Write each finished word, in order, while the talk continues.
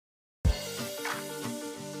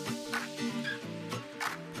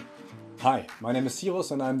Hi, my name is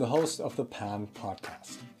Cyrus and I'm the host of the PAN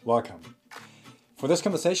podcast. Welcome. For this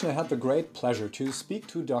conversation, I had the great pleasure to speak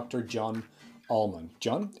to Dr. John Allman.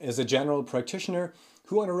 John is a general practitioner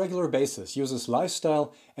who on a regular basis uses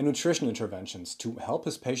lifestyle and nutrition interventions to help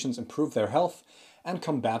his patients improve their health and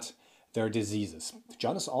combat their diseases.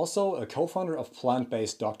 John is also a co-founder of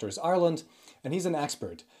Plant-Based Doctors Ireland, and he's an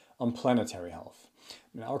expert on planetary health.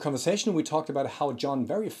 In our conversation, we talked about how John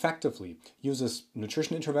very effectively uses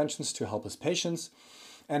nutrition interventions to help his patients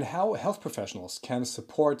and how health professionals can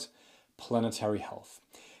support planetary health.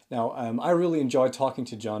 Now, I really enjoyed talking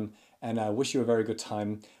to John, and I wish you a very good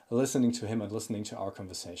time listening to him and listening to our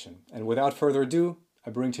conversation. And without further ado,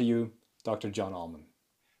 I bring to you Dr. John Allman.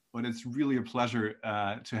 But it's really a pleasure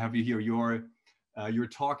to have you here. Your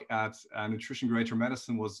talk at Nutrition Greater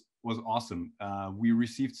Medicine was awesome. We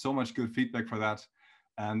received so much good feedback for that,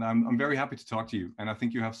 and I'm very happy to talk to you. And I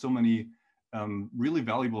think you have so many really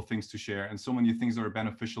valuable things to share, and so many things that are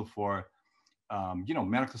beneficial for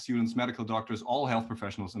medical students, medical doctors, all health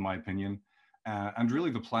professionals, in my opinion, and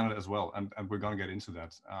really the planet as well. And we're going to get into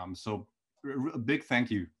that. So a big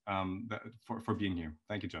thank you for being here.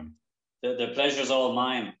 Thank you, John. The pleasure's all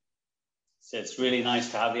mine. So it's really nice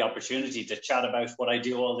to have the opportunity to chat about what I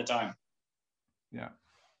do all the time.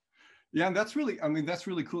 Yeah, and that's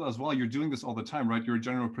really cool as well. You're doing this all the time, right? You're a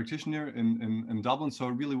general practitioner in Dublin. So I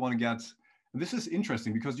really want to get, this is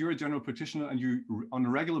interesting because you're a general practitioner and you, on a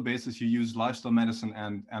regular basis, you use lifestyle medicine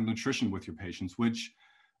and nutrition with your patients, which,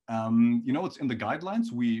 it's in the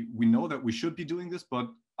guidelines. We know that we should be doing this, but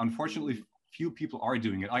unfortunately, few people are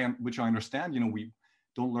doing it. Which I understand, we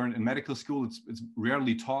don't learn in medical school. It's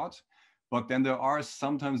rarely taught. But then there are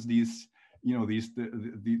sometimes these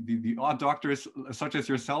the odd doctors such as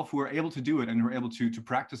yourself who are able to do it and who are able to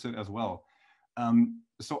practice it as well.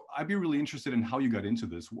 So I'd be really interested in how you got into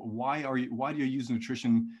this. Why do you use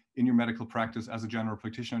nutrition in your medical practice as a general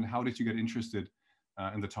practitioner, and how did you get interested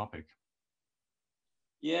in the topic?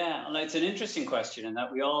 Yeah, well, it's an interesting question, in that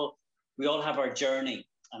we all have our journey,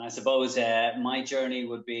 and I suppose my journey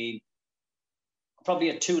would be probably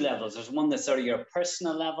at two levels. There's one that's sort of your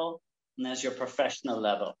personal level, and there's your professional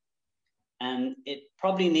level. And it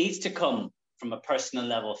probably needs to come from a personal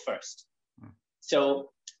level first. So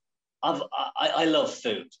I love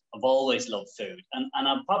food. I've always loved food. And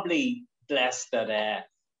I'm probably blessed that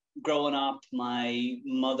growing up, my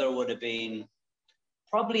mother would have been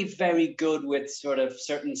probably very good with sort of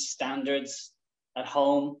certain standards at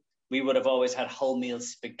home. We would have always had wholemeal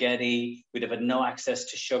spaghetti. We'd have had no access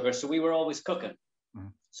to sugar. So we were always cooking.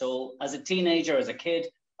 So as a teenager, as a kid,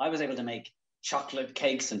 I was able to make chocolate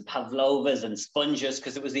cakes and pavlovas and sponges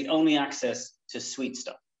because it was the only access to sweet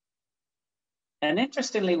stuff. And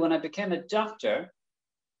interestingly, when I became a doctor,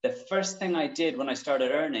 the first thing I did when I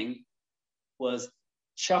started earning was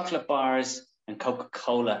chocolate bars and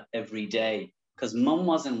Coca-Cola every day because mum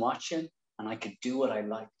wasn't watching and I could do what I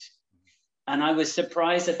liked. And I was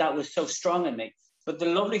surprised that was so strong in me. But the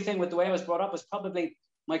lovely thing with the way I was brought up was probably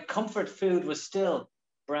my comfort food was still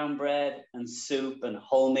brown bread and soup and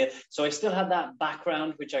wholemeal. So I still had that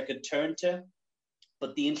background which I could turn to,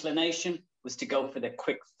 but the inclination was to go for the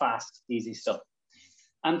quick, fast, easy stuff.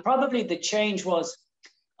 And probably the change was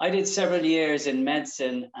I did several years in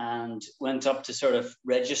medicine and went up to sort of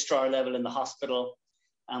registrar level in the hospital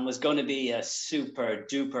and was going to be a super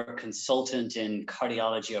duper consultant in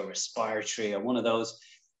cardiology or respiratory or one of those.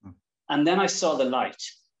 And then I saw the light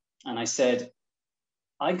and I said,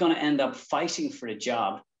 I'm going to end up fighting for a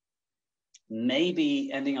job,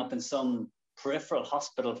 maybe ending up in some peripheral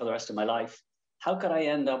hospital for the rest of my life. How could I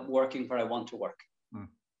end up working where I want to work?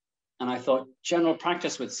 And I thought general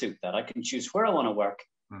practice would suit that. I can choose where I want to work,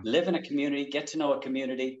 live in a community, get to know a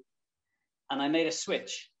community. And I made a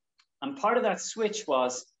switch. And part of that switch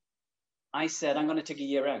was, I said, I'm going to take a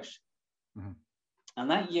year out.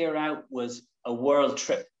 And that year out was a world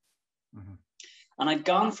trip. And I'd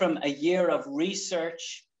gone from a year of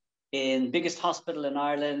research in biggest hospital in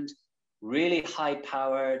Ireland, really high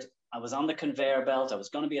powered. I was on the conveyor belt. I was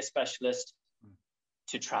going to be a specialist,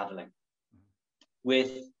 to traveling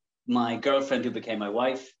with my girlfriend who became my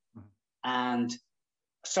wife, and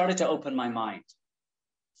started to open my mind.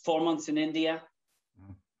 4 months in India,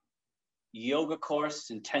 yoga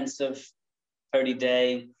course, intensive,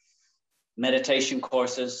 30-day meditation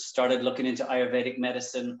courses, started looking into Ayurvedic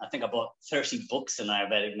medicine. I think I bought 30 books in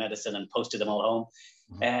Ayurvedic medicine and posted them all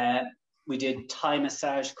home. We did Thai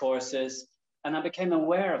massage courses, and I became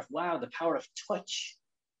aware of, wow, the power of touch.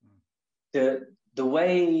 The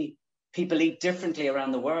way people eat differently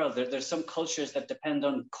around the world. There's some cultures that depend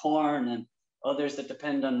on corn and others that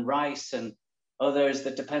depend on rice and others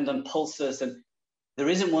that depend on pulses. And there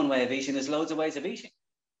isn't one way of eating, there's loads of ways of eating.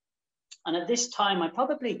 And at this time, I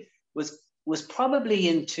probably was probably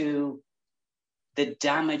into the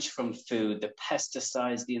damage from food, the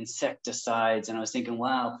pesticides, the insecticides. And I was thinking,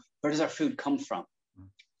 wow, where does our food come from?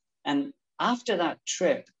 And after that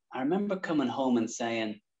trip, I remember coming home and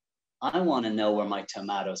saying, I want to know where my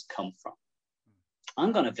tomatoes come from.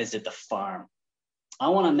 I'm going to visit the farm. I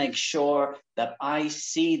want to make sure that I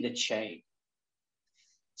see the chain.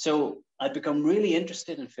 So I'd become really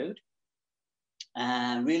interested in food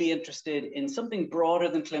and really interested in something broader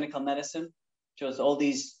than clinical medicine, which was all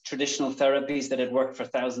these traditional therapies that had worked for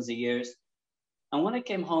thousands of years. And when I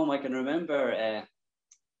came home, I can remember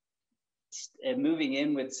moving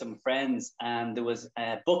in with some friends, and there was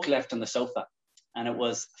a book left on the sofa, and it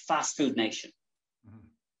was Fast Food Nation.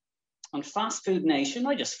 On Fast Food Nation,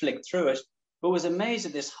 I just flicked through it, but was amazed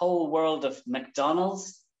at this whole world of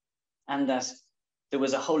McDonald's, and that there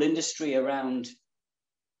was a whole industry around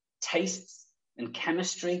tastes and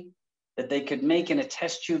chemistry, that they could make in a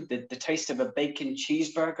test tube the taste of a bacon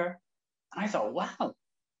cheeseburger. And I thought, wow,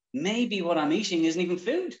 maybe what I'm eating isn't even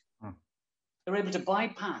food. They're able to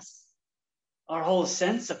bypass our whole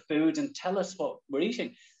sense of food and tell us what we're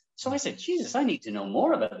eating. So I said, Jesus, I need to know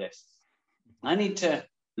more about this. I need to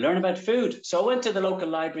learn about food. So I went to the local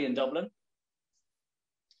library in Dublin.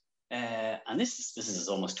 And this is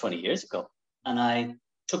almost 20 years ago. And I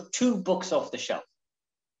took 2 books off the shelf.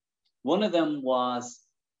 One of them was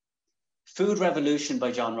Food Revolution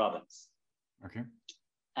by John Robbins. Okay.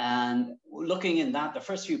 And looking in that, the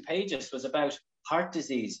first few pages was about heart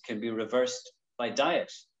disease can be reversed by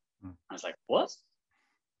diet. I was like, what?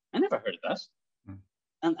 I never heard of that.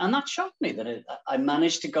 And that shocked me that I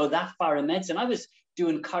managed to go that far in medicine. I was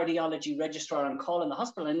doing cardiology registrar on call in the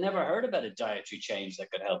hospital. I never heard about a dietary change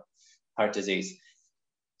that could help heart disease.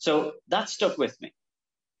 So that stuck with me.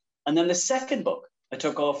 And then the second book I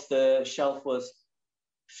took off the shelf was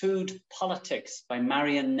Food Politics by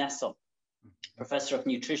Marion Nestle, professor of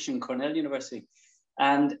nutrition, Cornell University.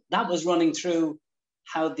 And that was running through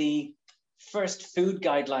how the first food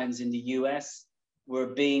guidelines in the US were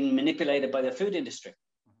being manipulated by the food industry.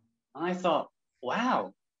 And I thought,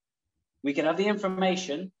 wow, we can have the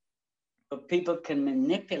information, but people can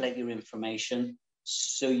manipulate your information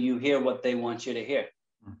so you hear what they want you to hear.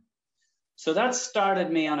 So that started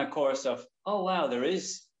me on a course of, oh, wow, there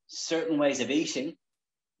is certain ways of eating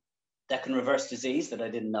that can reverse disease that I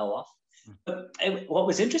didn't know of. But what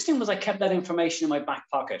was interesting was I kept that information in my back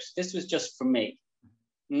pocket. This was just for me.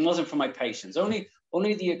 It wasn't for my patients. Only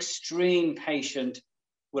the extreme patient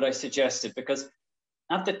would I suggest it, because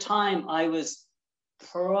at the time I was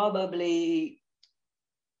probably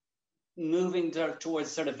moving towards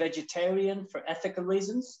sort of vegetarian for ethical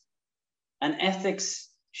reasons, and ethics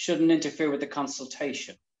shouldn't interfere with the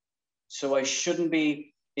consultation. So I shouldn't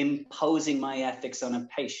be imposing my ethics on a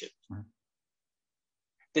patient.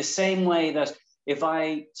 The same way that if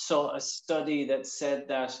I saw a study that said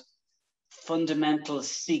that fundamental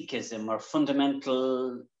Sikhism or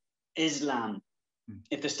fundamental Islam,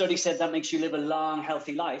 if the study said that makes you live a long,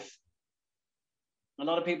 healthy life, a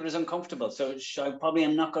lot of people is uncomfortable. So I probably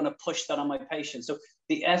am not going to push that on my patients. So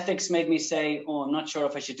the ethics made me say, oh, I'm not sure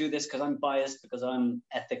if I should do this because I'm biased, because I'm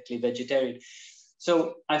ethically vegetarian.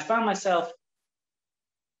 So I found myself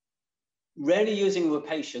rarely using it with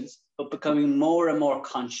patients, but becoming more and more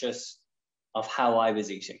conscious of how I was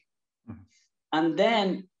eating. And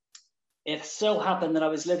then it so happened that I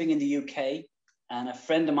was living in the UK, and a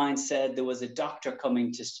friend of mine said there was a doctor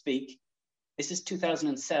coming to speak. This is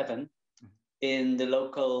 2007 in the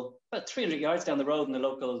local, about 300 yards down the road in the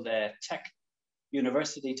local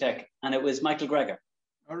university tech. And it was Michael Greger.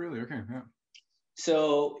 Oh, really? Okay, yeah.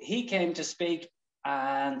 So he came to speak,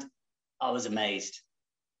 and I was amazed.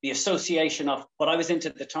 The association of what I was into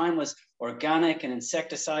at the time was organic and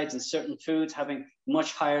insecticides and certain foods having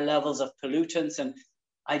much higher levels of pollutants. And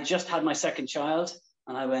I just had my second child,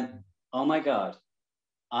 and I went, oh my God,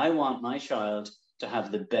 I want my child to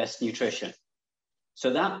have the best nutrition.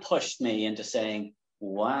 So that pushed me into saying,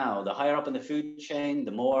 wow, the higher up in the food chain,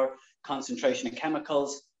 the more concentration of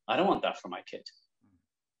chemicals. I don't want that for my kid.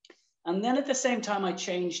 And then at the same time, I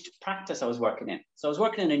changed practice I was working in. So I was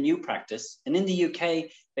working in a new practice. And in the UK,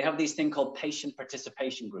 they have these things called patient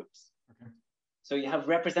participation groups. Okay. So you have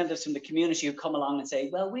representatives from the community who come along and say,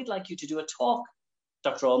 well, we'd like you to do a talk,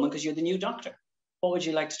 Dr. Allman, because you're the new doctor. What would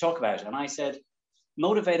you like to talk about? And I said,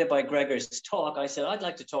 motivated by Gregor's talk, I said, I'd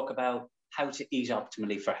like to talk about how to eat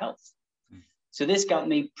optimally for health. So this got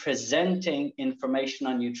me presenting information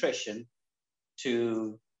on nutrition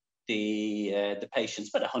to the patients.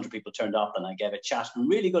 About 100 people turned up, and I gave a chat and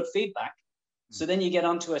really good feedback. So then you get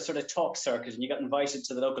onto a sort of talk circuit and you got invited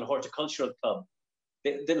to the local horticultural club.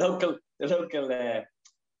 The local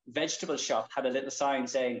vegetable shop had a little sign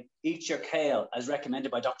saying, "Eat your kale as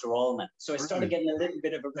recommended by Dr. Allman." So I started getting a little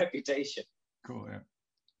bit of a reputation. Cool, yeah.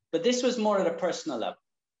 But this was more at a personal level.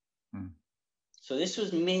 Mm. So this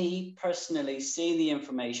was me personally seeing the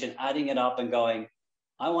information, adding it up and going,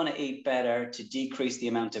 I want to eat better to decrease the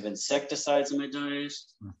amount of insecticides in my diet,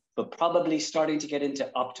 but probably starting to get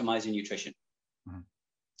into optimizing nutrition. Mm.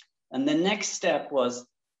 And the next step was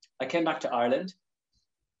I came back to Ireland,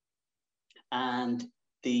 and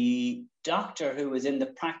the doctor who was in the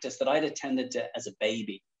practice that I'd attended to as a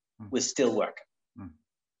baby was still working.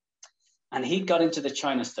 And he got into the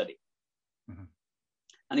China study.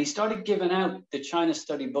 And he started giving out the China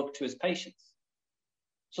study book to his patients.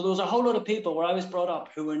 So there was a whole lot of people where I was brought up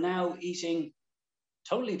who were now eating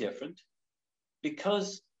totally different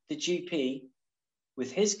because the GP,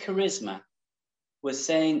 with his charisma, was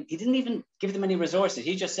saying, he didn't even give them any resources.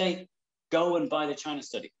 He'd just say, go and buy the China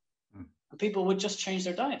study. And people would just change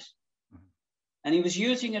their diet. And he was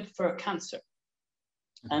using it for cancer.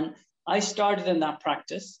 And I started in that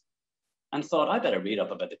practice and thought, I better read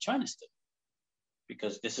up about the China study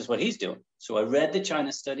because this is what he's doing. So I read the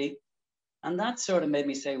China study, and that sort of made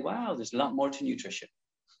me say, wow, there's a lot more to nutrition,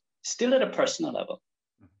 still at a personal level.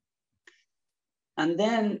 And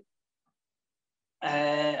then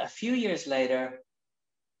a few years later,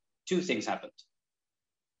 two things happened.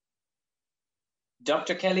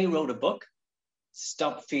 Dr. Kelly wrote a book,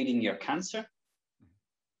 Stop Feeding Your Cancer,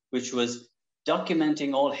 which was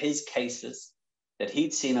documenting all his cases that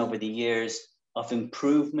he'd seen over the years of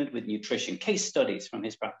improvement with nutrition, case studies from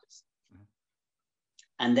his practice.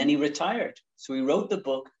 And then he retired. So he wrote the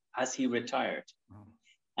book as he retired.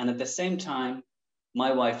 And at the same time,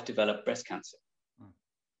 my wife developed breast cancer.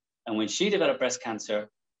 And when she developed breast cancer,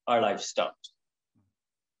 our life stopped.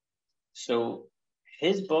 So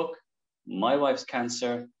his book, my wife's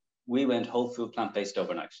cancer, we went whole food plant-based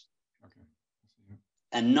overnight. Okay.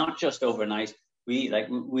 And not just overnight. We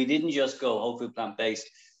didn't just go whole food plant-based.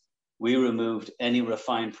 We removed any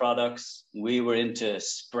refined products. We were into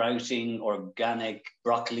sprouting organic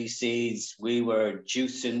broccoli seeds. We were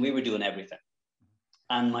juicing. We were doing everything.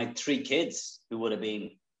 And my three kids, who would have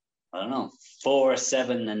been, 4,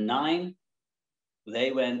 7, and 9,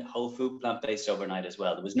 they went whole food plant-based overnight as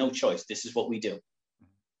well. There was no choice. This is what we do.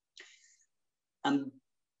 And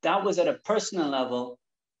that was at a personal level.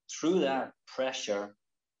 Through that pressure,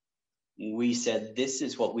 we said, this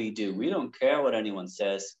is what we do. We don't care what anyone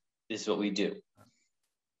says. This is what we do.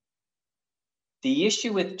 The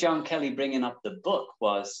issue with John Kelly bringing up the book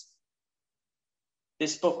was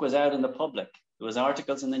this book was out in the public. There was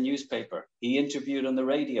articles in the newspaper. He interviewed on the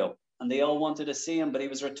radio, and they all wanted to see him, but he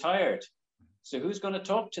was retired. So who's going to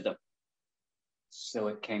talk to them? So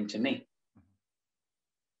it came to me.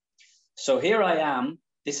 So here I am.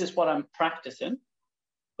 This is what I'm practicing,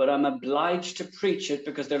 but I'm obliged to preach it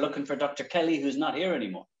because they're looking for Dr. Kelly, who's not here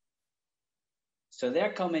anymore. So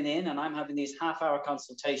they're coming in, and I'm having these half-hour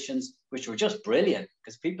consultations, which were just brilliant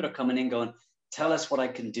because people are coming in going, tell us what I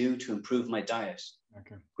can do to improve my diet,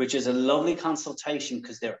 which is a lovely consultation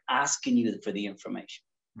because they're asking you for the information.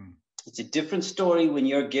 It's a different story when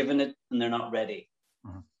you're given it and they're not ready.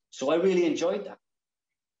 So I really enjoyed that.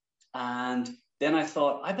 And then I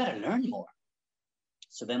thought, I better learn more.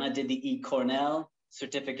 So then I did the E. Cornell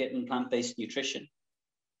certificate in plant-based nutrition.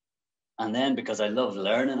 And then because I love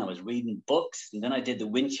learning, I was reading books. And then I did the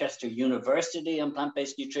Winchester University on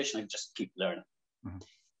plant-based nutrition. I just keep learning.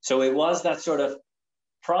 So it was that sort of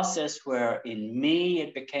process where in me,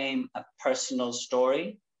 it became a personal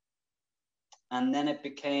story. And then it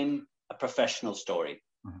became a professional story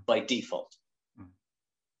by default.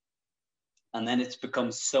 And then it's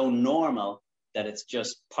become so normal that it's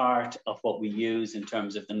just part of what we use in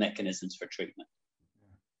terms of the mechanisms for treatment.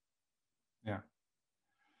 Yeah.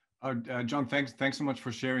 John, thanks so much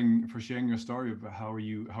for sharing your story of how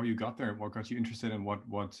you got there, what got you interested, and what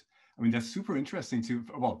I mean, that's super interesting too.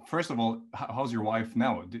 Well, first of all, how's your wife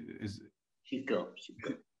now? She's good. She's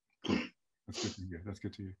good. That's good to hear. That's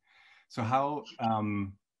good to hear. So how?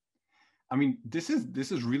 I mean, this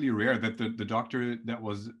is really rare that the doctor that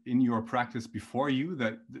was in your practice before you,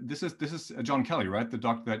 that this is John Kelly, right? The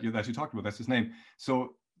doctor that you talked about, that's his name.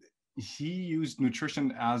 So he used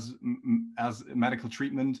nutrition as medical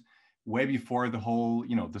treatment way before the whole,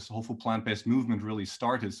 this whole full plant-based movement really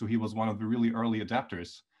started. So he was one of the really early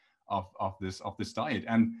adapters of this diet.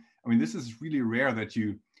 And I mean, this is really rare that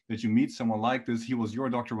you meet someone like this. He was your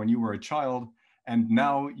doctor when you were a child, and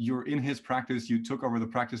now you're in his practice. You took over the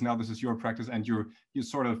practice. Now this is your practice, and you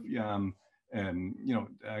sort of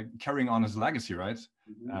carrying on his legacy, right?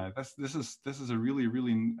 Mm-hmm. This is a really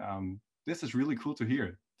this is really cool to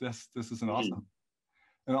hear. This is an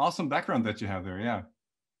awesome background that you have there. Yeah,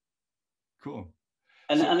 cool.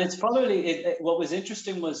 And it's probably what was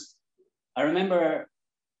interesting was I remember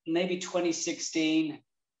maybe 2016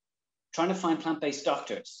 trying to find plant-based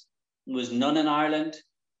doctors. There was none in Ireland.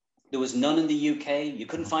 There was none in the UK. You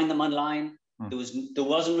couldn't find them online. There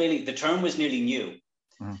wasn't really, the term was nearly new.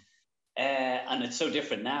 And it's so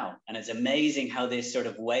different now. And it's amazing how this sort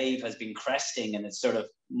of wave has been cresting and it's sort of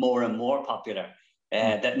more and more popular.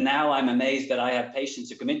 That now I'm amazed that I have patients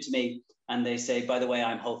who come into me and they say, by the way,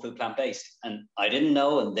 I'm whole food plant-based. And I didn't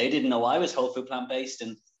know, and they didn't know I was whole food plant-based.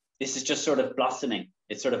 And this is just sort of blossoming.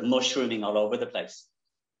 It's sort of mushrooming all over the place.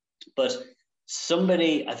 But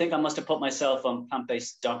somebody, I think I must have put myself on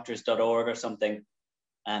plantbaseddoctors.org or something.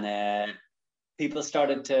 And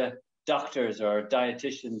doctors or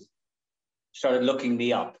dietitians started looking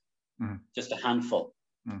me up, just a handful.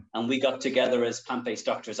 And we got together as Plant-Based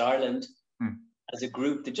Doctors Ireland as a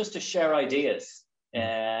group to share ideas.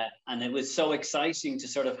 And it was so exciting to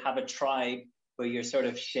sort of have a tribe where you're sort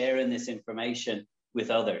of sharing this information with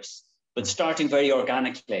others, but starting very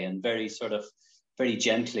organically and very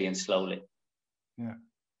gently and slowly. Yeah.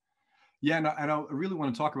 Yeah, and I really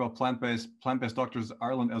want to talk about Plant-Based Doctors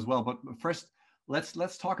Ireland as well. But first,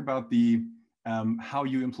 let's talk about the how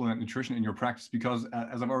you implement nutrition in your practice, because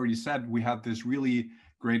as I've already said, we had this really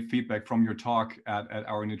great feedback from your talk at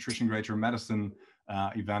our Nutrition Grade Your Medicine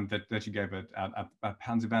event that you gave at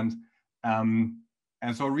Pan's event. And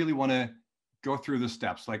so I really want to go through the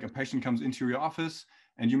steps. Like a patient comes into your office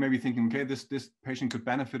and you may be thinking, okay, this patient could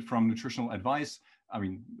benefit from nutritional advice. I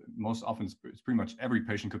mean, most often it's pretty much every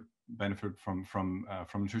patient could benefit from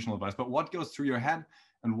nutritional advice. But what goes through your head,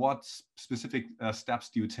 and what specific steps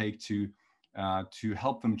do you take to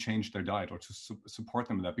help them change their diet or to support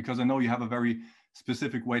them in that? Because I know you have a very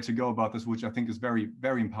specific way to go about this, which I think is very,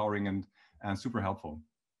 very empowering and super helpful.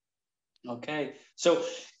 Okay, so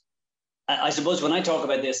I suppose when I talk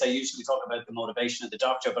about this, I usually talk about the motivation of the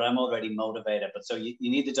doctor, but I'm already motivated. But so you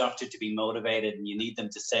need the doctor to be motivated, and you need them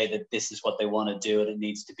to say that this is what they want to do, and it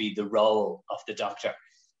needs to be the role of the doctor.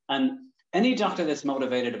 And any doctor that's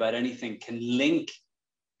motivated about anything can link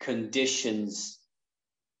conditions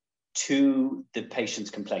to the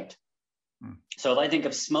patient's complaint. So if I think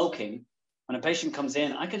of smoking, when a patient comes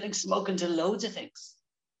in, I can link smoking to loads of things.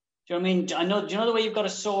 Do you know what I mean? Do you know the way you've got a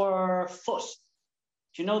sore foot?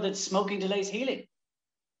 Do you know that smoking delays healing?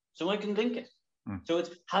 So I can link it. So it's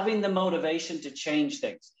having the motivation to change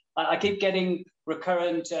things. I keep getting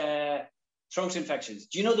recurrent throat infections.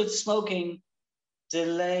 Do you know that smoking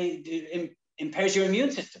impairs your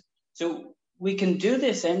immune system? So we can do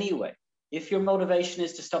this anyway. If your motivation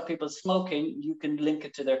is to stop people smoking, you can link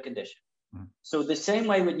it to their condition. So the same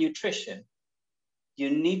way with nutrition, you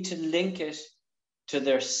need to link it to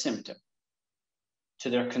their symptom, to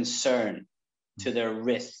their concern, to their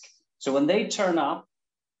risk. So when they turn up,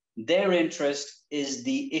 their interest is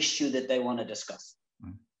the issue that they want to discuss.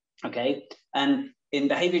 Okay. And in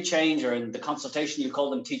behavior change or in the consultation, you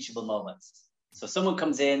call them teachable moments. So someone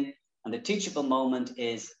comes in and the teachable moment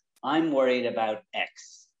is, I'm worried about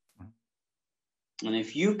X. And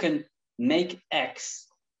if you can make X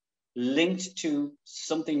linked to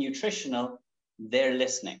something nutritional, they're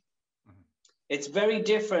listening. It's very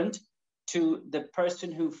different to the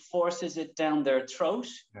person who forces it down their throat,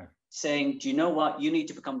 saying, do you know what? You need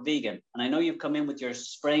to become vegan. And I know you've come in with your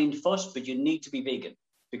sprained foot, but you need to be vegan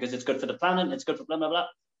because it's good for the planet and it's good for blah, blah, blah.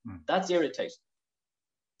 That's irritating.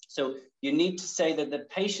 So you need to say that the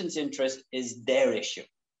patient's interest is their issue.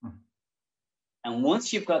 And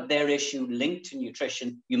once you've got their issue linked to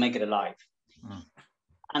nutrition, you make it alive.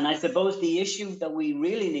 And I suppose the issue that we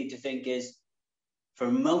really need to think is, for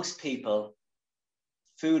most people,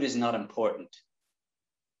 food is not important.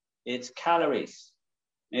 It's calories.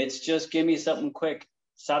 It's just give me something quick,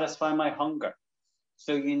 satisfy my hunger.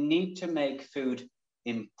 So you need to make food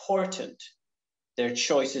important. Their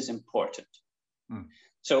choice is important.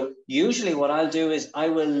 So usually what I'll do is I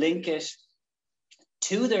will link it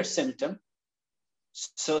to their symptom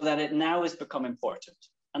so that it now has become important.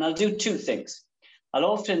 And I'll do two things. I'll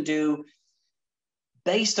often do,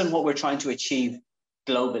 based on what we're trying to achieve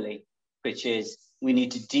globally, which is we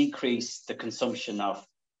need to decrease the consumption of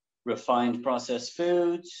refined processed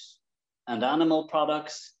foods and animal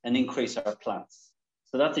products and increase our plants.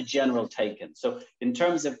 So that's a general taken. So in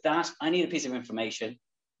terms of that, I need a piece of information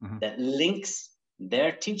that links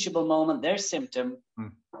their teachable moment, their symptom,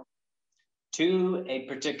 to a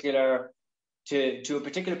particular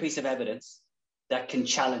piece of evidence that can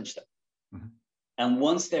challenge them. And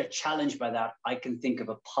once they're challenged by that, I can think of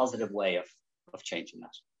a positive way of changing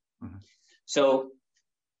that. Mm-hmm. So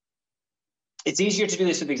it's easier to do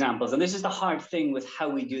this with examples. And this is the hard thing with how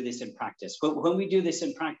we do this in practice. When we do this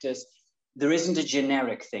in practice, there isn't a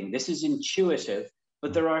generic thing. This is intuitive,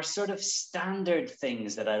 but there are sort of standard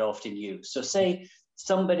things that I'd often use. So say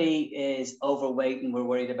somebody is overweight and we're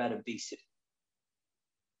worried about obesity,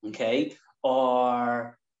 okay?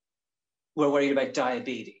 Or we're worried about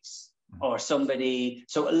diabetes, or somebody,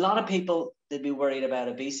 so a lot of people, they'd be worried about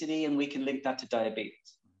obesity, and we can link that to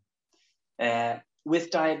diabetes.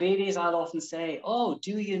 With diabetes, I'll often say, oh,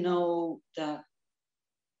 do you know that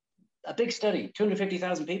a big study,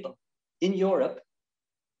 250,000 people in Europe,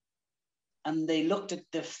 and they looked at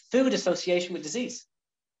the food association with disease.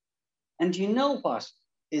 And do you know what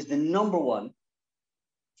is the number one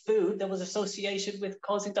food that was associated with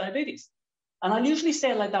causing diabetes? And I'll usually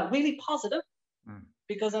say it like that, really positive,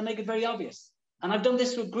 because I make it very obvious. And I've done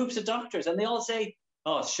this with groups of doctors, and they all say,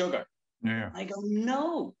 oh, it's sugar. Yeah. I go,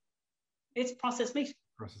 no, it's processed meat.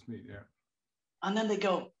 Processed meat, yeah. And then they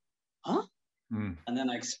go, huh? Mm. And then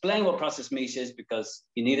I explain what processed meat is, because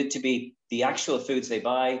you need it to be the actual foods they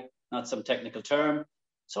buy, not some technical term.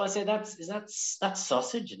 So I say, that's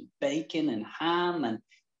sausage and bacon and ham. And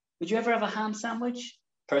would you ever have a ham sandwich?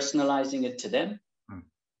 Personalizing it to them. Mm.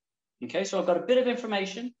 Okay, so I've got a bit of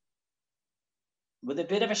information with a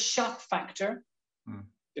bit of a shock factor,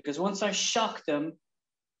 because once I shock them,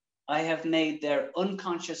 I have made their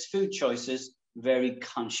unconscious food choices very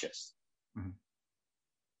conscious.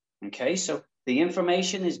 Okay, so the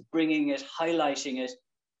information is bringing it, highlighting it,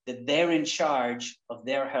 that they're in charge of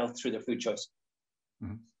their health through their food choice.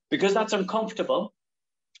 Because that's uncomfortable,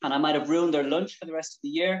 and I might have ruined their lunch for the rest of the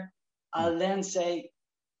year, I'll then say,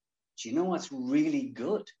 do you know what's really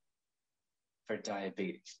good for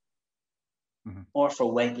diabetes? Or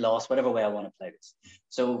for weight loss, whatever way I want to play this.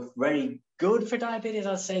 So very good for diabetes,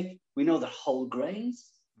 I'll say, we know that whole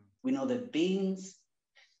grains, we know that beans,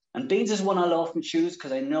 and beans is one I'll often choose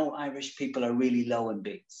because I know Irish people are really low in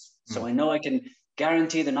beans. So I know I can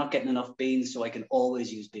guarantee they're not getting enough beans, so I can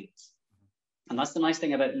always use beans. And that's the nice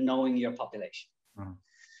thing about knowing your population. And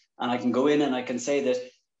I can go in and I can say that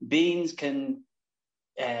beans can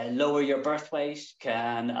lower your birth weight,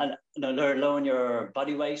 can lower your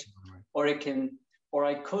body weight, or it can, or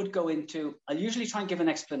I could go into, I'll usually try and give an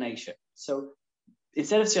explanation. So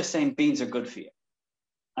instead of just saying beans are good for you,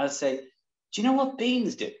 I'll say, do you know what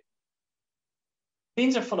beans do?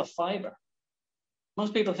 Beans are full of fiber.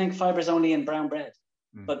 Most people think fiber is only in brown bread,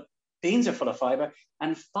 but beans are full of fiber,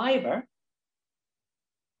 and fiber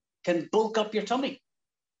can bulk up your tummy.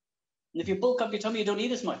 And if you bulk up your tummy, you don't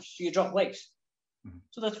eat as much, so you drop weight.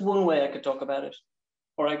 So that's one way I could talk about it.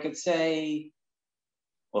 Or I could say,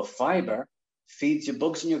 well, fiber feeds you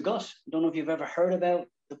bugs in your gut. I don't know if you've ever heard about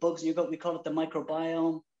the bugs in your gut. We call it the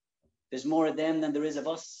microbiome. There's more of them than there is of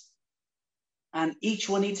us. And each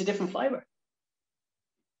one eats a different fiber.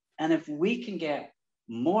 And if we can get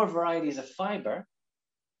more varieties of fiber,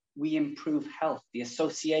 we improve health. The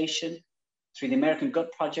association through the American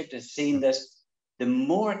Gut Project has seen that the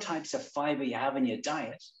more types of fiber you have in your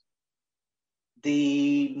diet,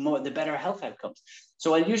 the better health outcomes.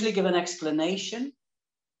 So I usually give an explanation,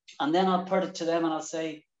 and then I'll put it to them and I'll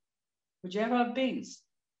say, would you ever have beans?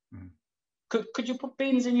 Could you put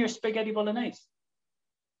beans in your spaghetti bolognese?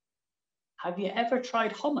 Have you ever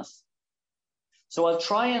tried hummus? So I'll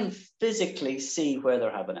try and physically see where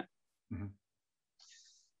they're having it.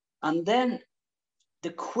 And then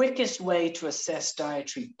the quickest way to assess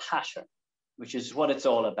dietary pattern, which is what it's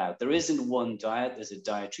all about. There isn't one diet, there's a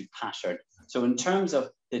dietary pattern. So in terms of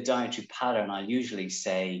the dietary pattern, I usually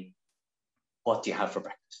say, what do you have for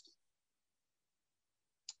breakfast?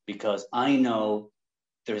 Because I know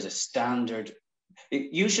there's a standard,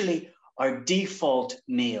 usually our default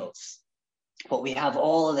meals, what we have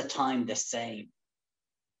all the time the same,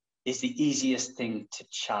 is the easiest thing to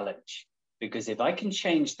challenge. Because if I can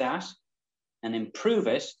change that and improve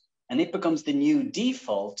it, and it becomes the new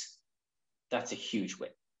default, that's a huge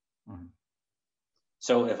win.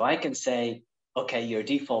 So if I can say, okay, your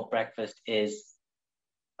default breakfast is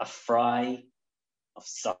a fry of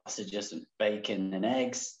sausages and bacon and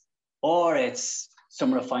eggs, or it's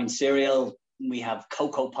some refined cereal. We have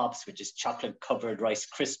Cocoa Pops, which is chocolate covered Rice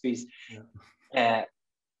Krispies.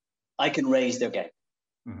 I can raise their game.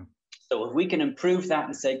 So if we can improve that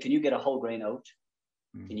and say, can you get a whole grain oat?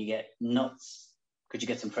 Can you get nuts? Could you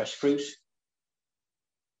get some fresh fruit?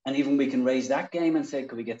 And even we can raise that game and say,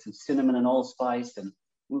 could we get some cinnamon and allspice? And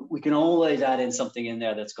we can always add in something in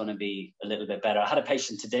there that's going to be a little bit better. I had a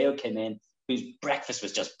patient today who came in whose breakfast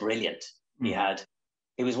was just brilliant. He had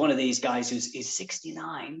he was one of these guys he's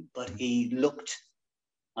 69, but he looked,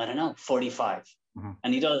 I don't know, 45.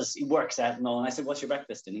 And he works out and all. And I said, what's your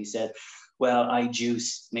breakfast? And he said, well, I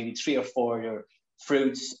juice maybe 3 or 4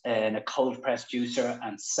 fruits and a cold pressed juicer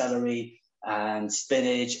and celery and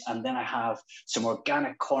spinach. And then I have some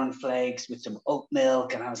organic cornflakes with some oat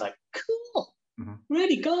milk. And I was like, cool,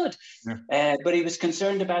 really good. Yeah. But he was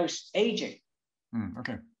concerned about aging.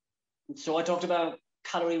 Okay. So I talked about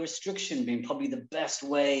calorie restriction being probably the best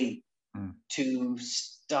way to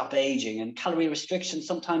stop aging. And calorie restriction,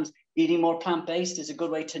 sometimes eating more plant-based is a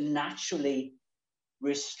good way to naturally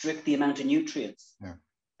restrict the amount of nutrients. Yeah.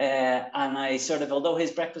 And I sort of, although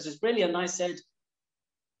his breakfast was brilliant, I said,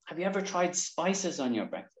 have you ever tried spices on your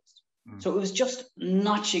breakfast? So it was just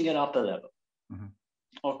notching it up a level.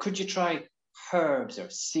 Or could you try herbs or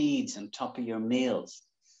seeds on top of your meals?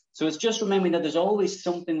 So it's just remembering that there's always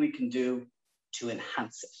something we can do to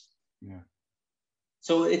enhance it. Yeah.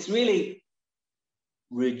 So it's really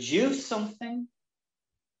reduce something,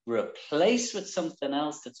 replace with something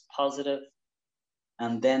else that's positive,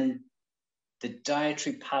 and then the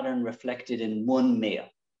dietary pattern reflected in one meal.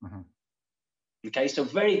 Okay, so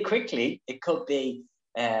very quickly, it could be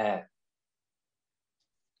that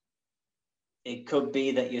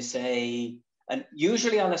you say, and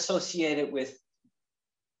usually I'll associate it with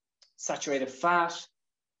saturated fat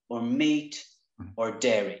or meat or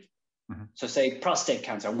dairy. So say prostate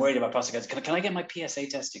cancer, I'm worried about prostate cancer. Can I get my PSA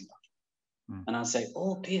testing done? And I'll say,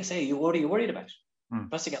 oh, PSA, what are you worried about?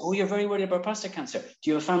 Prostate cancer. Oh, you're very worried about prostate cancer. Do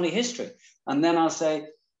you have a family history? And then I'll say,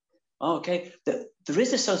 oh, okay, there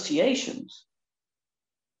is associations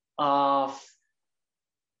of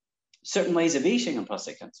certain ways of eating in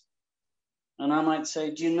prostate cancer. And I might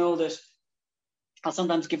say, do you know that? I'll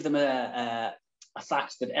sometimes give them a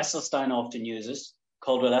fact that Esselstyn often uses,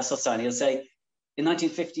 Caldwell Esselstyn. He'll say, in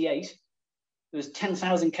 1958, there was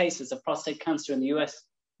 10,000 cases of prostate cancer in the US.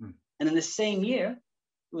 And in the same year,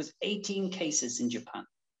 there was 18 cases in Japan.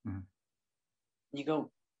 And you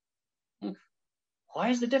go, why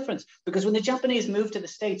is the difference? Because when the Japanese moved to the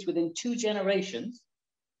States, within 2 generations,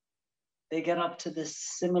 they get up to the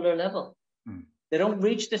similar level. They don't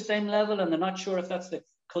reach the same level, and they're not sure if that's the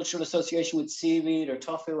cultural association with seaweed or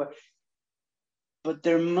tofu. But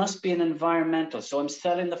there must be an environmental. So I'm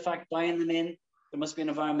selling the fact, buying them in. There must be an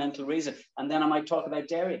environmental reason. And then I might talk about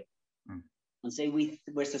dairy and say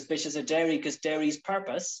we're suspicious of dairy because dairy's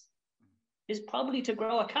purpose is probably to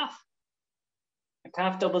grow a calf. A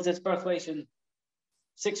calf doubles its birth weight in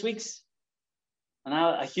 6 weeks. And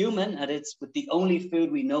now a human, and it's with the only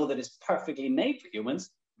food we know that is perfectly made for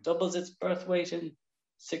humans, doubles its birth weight in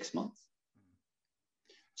 6 months.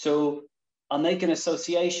 So I'll make an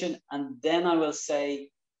association, and then I will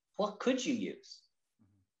say, what could you use?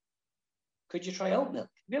 Could you try oat milk?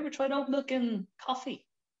 Have you ever tried oat milk in coffee?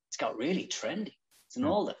 It's got really trendy. It's in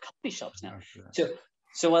all the coffee shops now.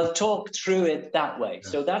 So I'll talk through it that way.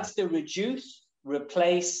 So that's the reduce,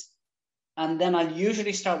 replace, and then I'll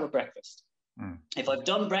usually start with breakfast. If I've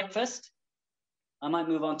done breakfast, I might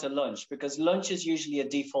move on to lunch, because lunch is usually a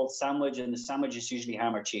default sandwich, and the sandwich is usually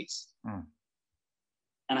ham or cheese.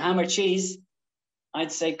 And ham or cheese,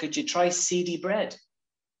 I'd say, could you try seedy bread?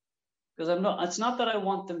 Because it's not that I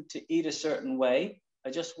want them to eat a certain way.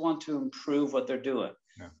 I just want to improve what they're doing.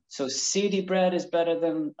 So seedy bread is better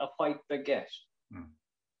than a white baguette.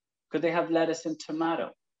 Could they have lettuce and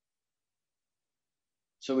tomato?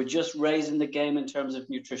 So we're just raising the game in terms of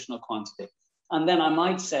nutritional quantity. And then I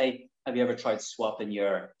might say, have you ever tried swapping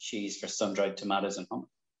your cheese for sun-dried tomatoes and hummus?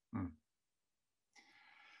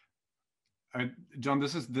 John,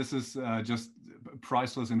 this is just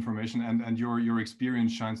priceless information, and your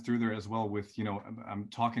experience shines through there as well. With I'm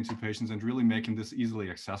talking to patients and really making this easily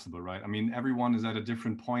accessible, right? I mean, everyone is at a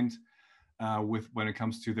different point with when it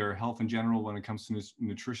comes to their health in general, when it comes to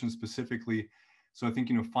nutrition specifically. So I think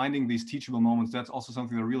finding these teachable moments, that's also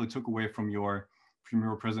something that I really took away from your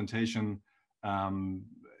presentation at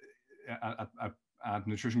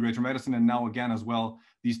Nutrition Greater Medicine, and now again as well.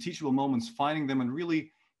 These teachable moments, finding them and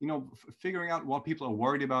really figuring out what people are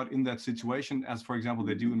worried about in that situation, as for example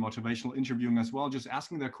they do in motivational interviewing as well, just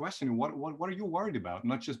asking that question, what are you worried about?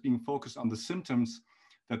 Not just being focused on the symptoms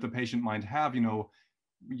that the patient might have.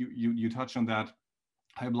 You touched on that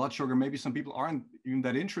high blood sugar. Maybe some people aren't even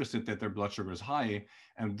that interested that their blood sugar is high,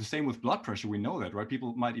 and the same with blood pressure. We know that, right?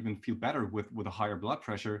 People might even feel better with a higher blood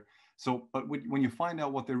pressure. So, but when you find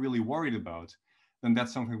out what they're really worried about, then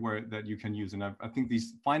that's something that you can use. And I think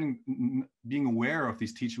being aware of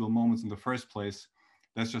these teachable moments in the first place,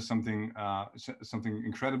 that's just something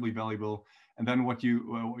incredibly valuable. And then what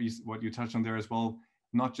you touched on there as well,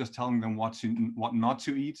 not just telling them what not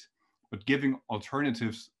to eat, but giving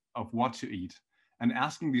alternatives of what to eat and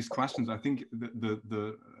asking these questions. I think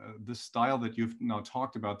the style that you've now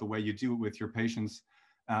talked about, the way you do it with your patients,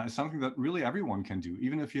 is something that really everyone can do,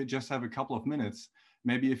 even if you just have a couple of minutes.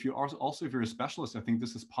 Maybe if you are also, if you're a specialist, I think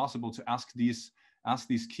this is possible to ask these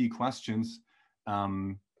key questions,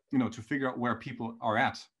 to figure out where people are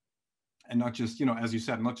at, and not just, as you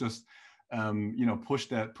said, not just push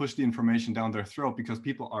the information down their throat, because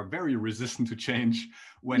people are very resistant to change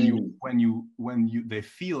when they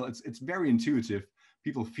feel it's very intuitive.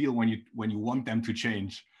 People feel when you want them to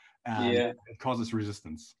change, and it causes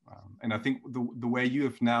resistance. And I think the way you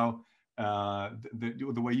have now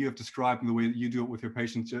the way you have described and the way that you do it with your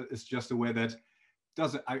patients is just a way that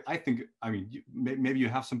doesn't. I think. I mean, maybe you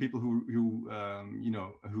have some people who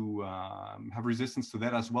have resistance to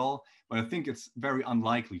that as well. But I think it's very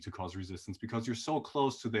unlikely to cause resistance because you're so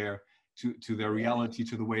close to their reality,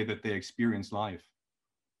 to the way that they experience life.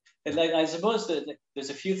 Like, I suppose that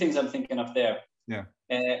there's a few things I'm thinking of there. Yeah.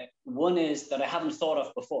 One is that I haven't thought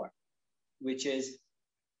of before, which is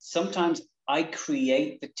sometimes I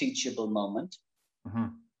create the teachable moment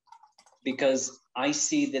because I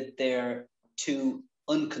see that they're too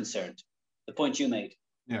unconcerned. The point you made.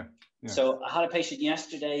 Yeah. So I had a patient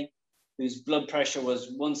yesterday whose blood pressure was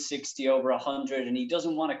 160 over 100, and he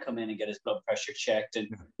doesn't want to come in and get his blood pressure checked, and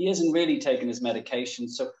he hasn't really taken his medication.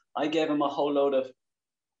 So I gave him a whole load of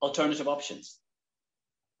alternative options.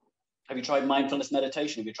 Have you tried mindfulness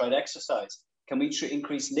meditation? Have you tried exercise? Can we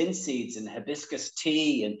increase linseeds and hibiscus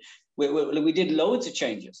tea? And we did loads of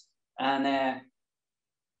changes. And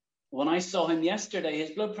when I saw him yesterday,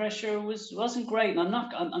 his blood pressure wasn't great, and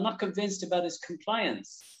I'm not convinced about his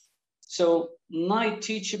compliance. So my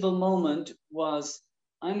teachable moment was,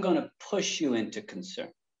 I'm going to push you into concern.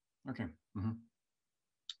 Okay.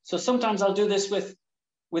 So sometimes I'll do this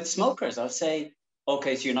with smokers. I'll say,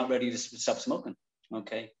 okay, so you're not ready to stop smoking.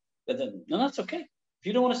 Okay. But then, no, that's okay. If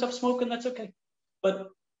you don't want to stop smoking, that's okay. But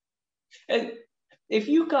if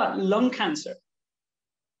you got lung cancer,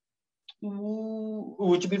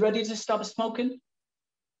 would you be ready to stop smoking?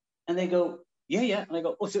 And they go, yeah. And I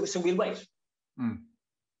go, oh, so we'll wait.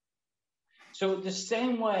 So the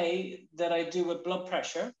same way that I do with blood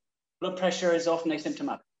pressure is often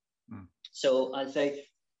asymptomatic. So I'll say,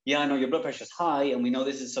 yeah, I know your blood pressure is high, and we know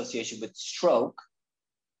this is associated with stroke.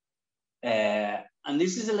 And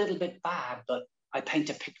this is a little bit bad, but I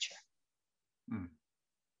paint a picture.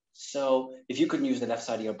 So if you couldn't use the left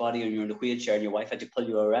side of your body and you're in a wheelchair and your wife had to pull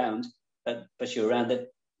you around, push you around, that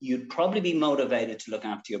you'd probably be motivated to look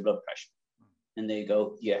after your blood pressure. And they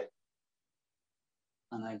go, yeah.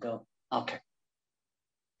 And I go, okay.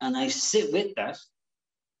 And I sit with that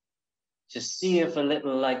to see if a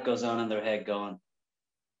little light goes on in their head going,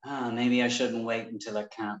 maybe I shouldn't wait until I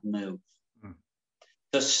can't move.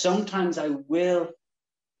 So sometimes I will,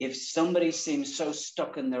 if somebody seems so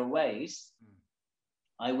stuck in their ways,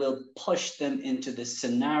 I will push them into the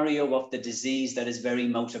scenario of the disease that is very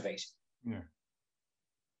motivating. Yeah.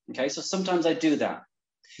 Okay, so sometimes I do that.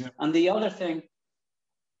 Yeah. And the other thing,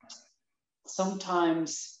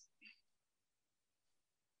 sometimes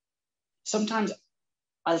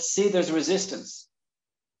I'll see there's resistance.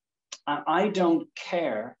 And I don't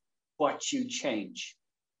care what you change,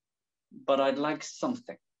 but I'd like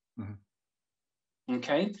something.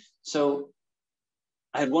 Okay, so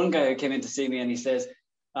I had one guy who came in to see me and he says,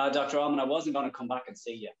 Dr. Allman, I wasn't going to come back and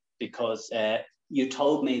see you because you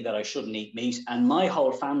told me that I shouldn't eat meat, and my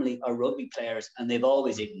whole family are rugby players and they've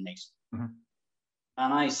always eaten meat.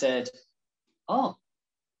 And I said, oh,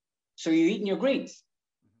 so you're eating your greens?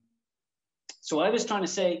 So I was trying to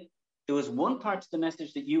say, there was one part of the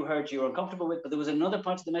message that you heard you were uncomfortable with, but there was another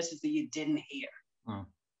part of the message that you didn't hear.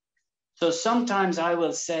 So sometimes I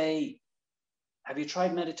will say, have you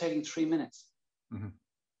tried meditating 3 minutes?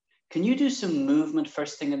 Can you do some movement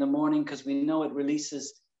first thing in the morning? Because we know it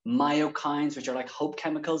releases myokines, which are like hope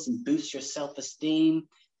chemicals, and boosts your self-esteem.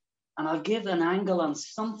 And I'll give an angle on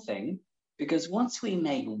something, because once we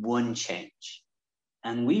make one change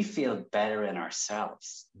and we feel better in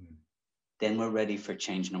ourselves, then we're ready for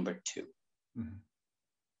change number 2.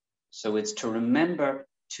 So it's to remember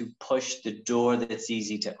to push the door that's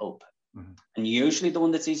easy to open. And usually the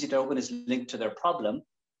one that's easy to open is linked to their problem,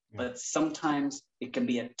 but sometimes it can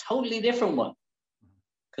be a totally different one.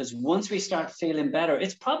 Because once we start feeling better,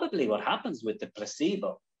 it's probably what happens with the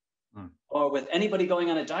placebo or with anybody going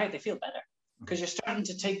on a diet, they feel better because you're starting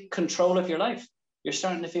to take control of your life. You're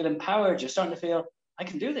starting to feel empowered. You're starting to feel, I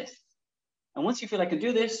can do this. And once you feel I can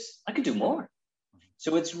do this, I can do more.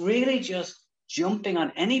 So it's really just jumping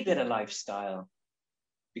on any bit of lifestyle,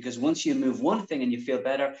 because once you move one thing and you feel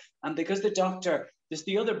better, and because the doctor There's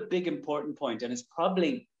the other big important point, and it's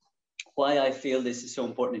probably why I feel this is so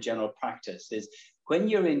important in general practice, is when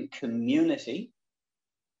you're in community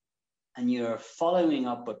and you're following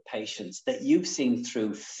up with patients that you've seen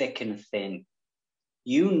through thick and thin,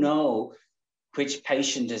 you know which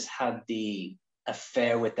patient has had the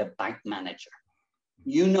affair with the bank manager.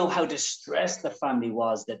 You know how distressed the family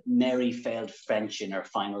was that Mary failed French in her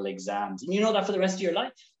final exams. And you know that for the rest of your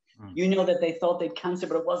life. You know that they thought they'd cancer,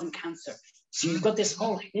 but it wasn't cancer. So you've got this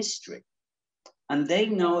whole history. And they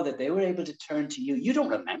know that they were able to turn to you. You don't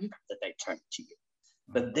remember that they turned to you,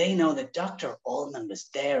 but they know that Dr. Allman was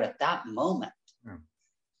there at that moment.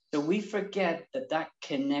 So we forget that that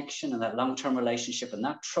connection and that long-term relationship and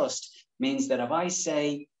that trust means that if I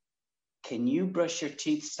say, can you brush your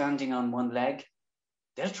teeth standing on one leg?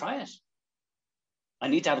 They'll try it. I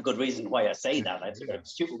need to have a good reason why I say that. It's a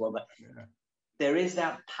stupid one, but there is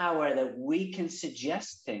that power that we can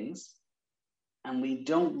suggest things and we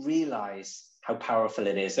don't realize how powerful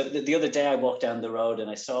it is. So the other day I walked down the road and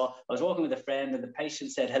I was walking with a friend and the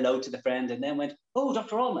patient said hello to the friend and then went, oh,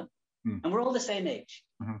 Dr. Allman. And we're all the same age.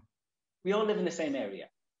 We all live in the same area.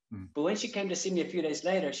 But when she came to see me a few days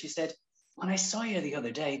later, she said, when I saw you the other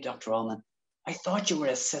day, Dr. Allman, I thought you were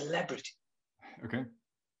a celebrity. Okay.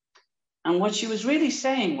 And what she was really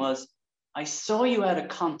saying was, I saw you out of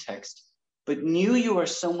context, but knew you were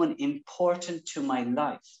someone important to my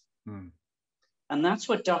life. And that's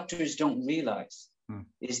what doctors don't realize,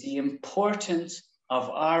 is the importance of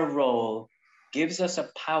our role gives us a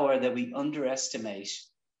power that we underestimate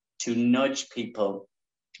to nudge people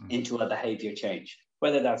into a behavior change,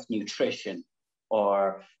 whether that's nutrition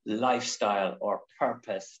or lifestyle or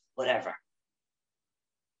purpose, whatever.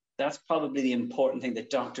 That's probably the important thing that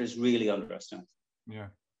doctors really underestimate.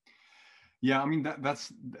 Yeah. I mean,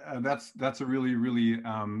 that's a really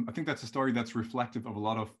I think that's a story that's reflective of a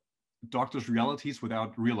lot of doctors' realities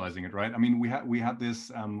without realizing it, right? I mean, we had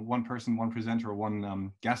this one presenter,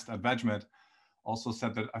 one guest at VegMed also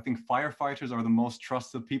said that I think firefighters are the most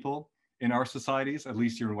trusted people in our societies, at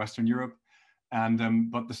least here in Western Europe,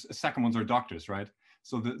 and but the second ones are doctors, right?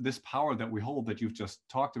 So this power that we hold that you've just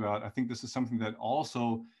talked about, I think this is something that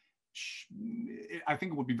also I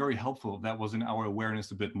think it would be very helpful if that was in our awareness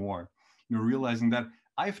a bit more. You know, realizing that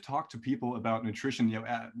I've talked to people about nutrition. You know,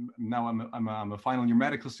 now I'm a final year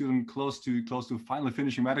medical student, close to finally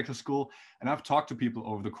finishing medical school, and I've talked to people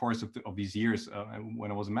over the course of these years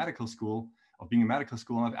when I was in medical school, of being in medical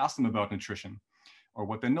school, and I've asked them about nutrition, or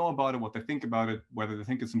what they know about it, what they think about it, whether they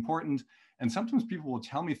think it's important. And sometimes people will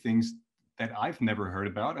tell me things that I've never heard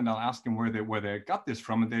about, and I'll ask them where they got this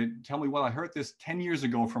from, and they tell me, well, I heard this 10 years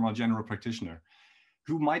ago from a general practitioner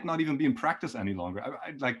who might not even be in practice any longer.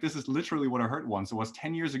 Like, this is literally what I heard once. It was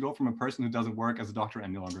 10 years ago from a person who doesn't work as a doctor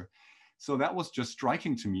any longer. So that was just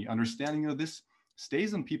striking to me, understanding, you know, this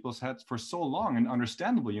stays in people's heads for so long, and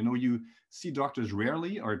understandably, you know, you see doctors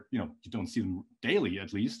rarely, or, you know, you don't see them daily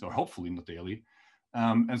at least, or hopefully not daily.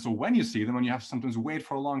 And so when you see them, and you have to sometimes wait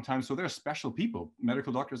for a long time, so they're special people.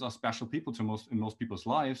 Medical doctors are special people in most people's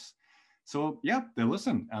lives. So yeah, they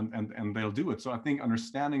listen and they'll do it. So I think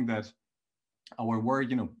understanding that our work,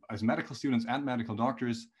 you know, as medical students and medical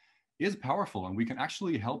doctors is powerful, and we can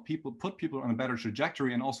actually help people, put people on a better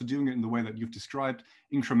trajectory, and also doing it in the way that you've described,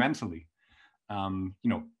 incrementally.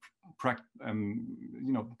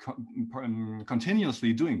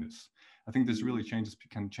 Continuously doing this. I think this really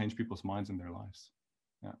can change people's minds and their lives.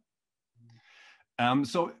 Yeah.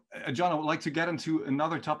 So John, I would like to get into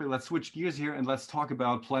another topic. Let's switch gears here and let's talk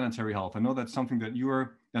about planetary health. I know that's something that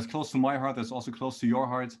that's close to my heart. That's also close to your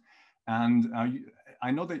heart. And I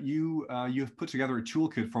know that you've put together a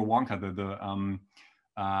toolkit for WONCA,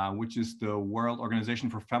 which is the World Organization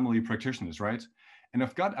for Family Practitioners, right? And I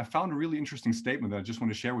found a really interesting statement that I just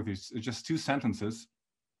want to share with you. It's just 2 sentences.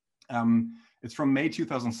 It's from May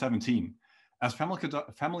 2017. As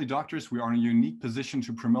family doctors, we are in a unique position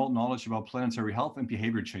to promote knowledge about planetary health and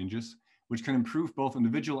behavior changes, which can improve both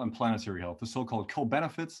individual and planetary health, the so-called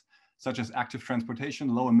co-benefits, such as active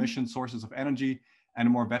transportation, low emission sources of energy, and a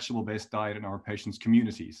more vegetable-based diet in our patients'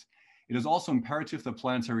 communities. It is also imperative that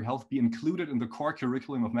planetary health be included in the core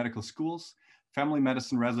curriculum of medical schools, family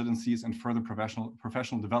medicine residencies, and further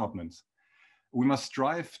professional development. We must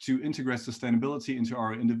strive to integrate sustainability into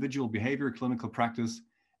our individual behavior, clinical practice,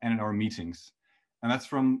 and in our meetings. And that's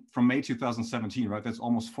from May 2017, right? That's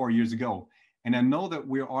almost 4 years ago. And I know that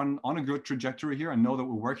we're on a good trajectory here. I know that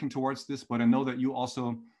we're working towards this, but I know that you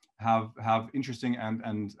also have interesting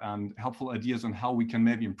and helpful ideas on how we can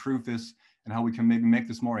maybe improve this and how we can maybe make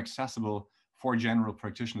this more accessible for general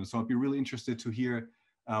practitioners. So I'd be really interested to hear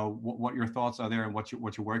what your thoughts are there and what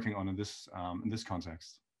you're working on in this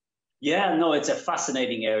context. Yeah, no, it's a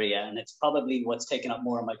fascinating area, and it's probably what's taken up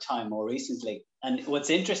more of my time more recently. And what's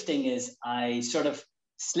interesting is I sort of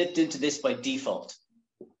slipped into this by default.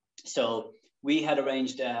 So we had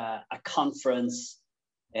arranged a conference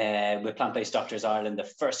with Plant-Based Doctors Ireland, the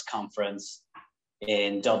first conference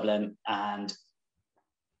in Dublin, and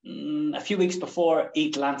a few weeks before,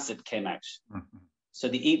 Eat Lancet came out. Mm-hmm. So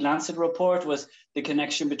the Eat Lancet report was the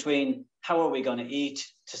connection between how are we going to eat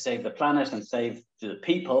to save the planet and save the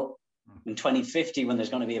people in 2050 when there's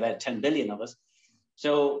going to be about 10 billion of us.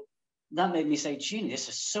 So that made me say, gee, this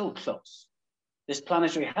is so close. This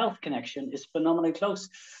planetary health connection is phenomenally close.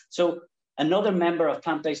 So another member of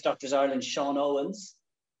Plant-Based Doctors Ireland, Sean Owens,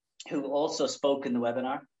 who also spoke in the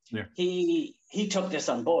webinar, he took this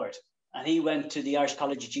on board. And he went to the Irish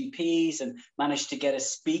College of GPs and managed to get a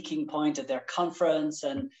speaking point at their conference.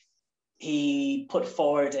 And he put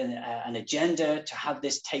forward an agenda to have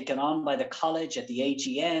this taken on by the college at the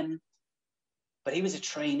AGM. But he was a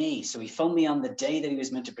trainee. So he phoned me on the day that he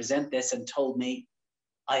was meant to present this and told me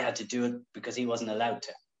I had to do it because he wasn't allowed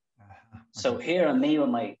to. Okay. So here I'm me with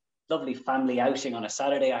my lovely family outing on a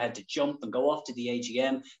Saturday. I had to jump and go off to the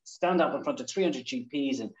AGM, stand up in front of 300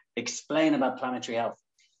 GPs and explain about planetary health.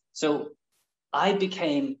 So I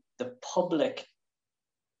became the public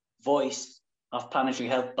voice of planetary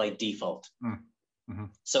health by default. Mm-hmm.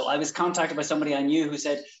 So I was contacted by somebody I knew who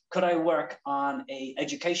said, could I work on an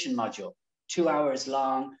education module, 2 hours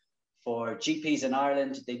long for GPs in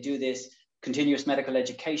Ireland? They do this continuous medical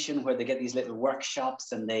education where they get these little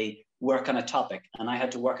workshops and they work on a topic. And I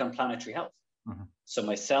had to work on planetary health. Mm-hmm. So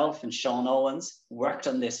myself and Sean Owens worked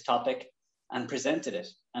on this topic and presented it.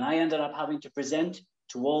 And I ended up having to present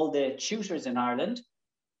to all the tutors in Ireland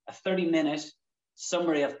a 30-minute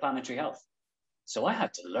summary of planetary health. So I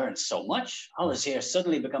had to learn so much. I was here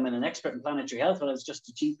suddenly becoming an expert in planetary health when I was just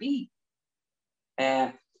a GP.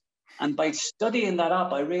 And by studying that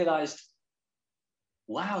up, I realized,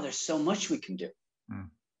 wow, there's so much we can do. Mm.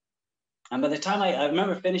 And by the time I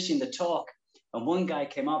remember finishing the talk, and one guy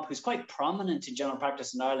came up who's quite prominent in general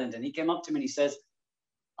practice in Ireland, and he came up to me and he says,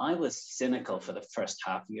 I was cynical for the first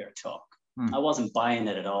half of your talk. I wasn't buying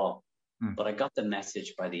it at all, but I got the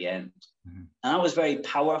message by the end. Mm-hmm. And that was very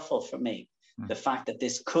powerful for me, the fact that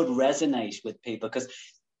this could resonate with people, because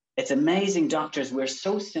it's amazing, doctors, we're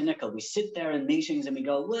so cynical. We sit there in meetings and we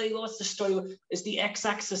go, well, what's the story? Is the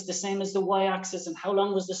x-axis the same as the y-axis? And how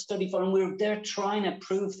long was the study for? And we're there trying to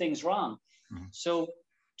prove things wrong. Mm-hmm. So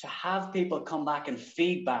to have people come back and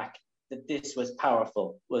feedback that this was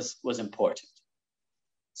powerful was important.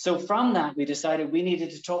 So from that, we decided we needed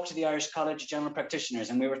to talk to the Irish College of General Practitioners,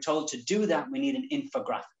 and we were told to do that, we need an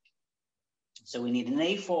infographic. So we need an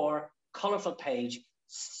A4 colorful page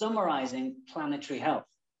summarizing planetary health.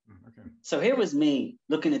 Okay. So here was me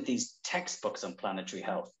looking at these textbooks on planetary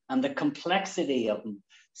health and the complexity of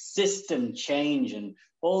system change and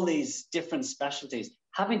all these different specialties.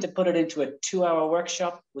 Having to put it into a 2-hour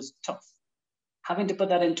workshop was tough. Having to put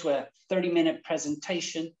that into a 30-minute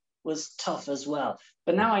presentation was tough as well.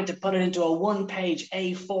 But now I had to put it into a 1-page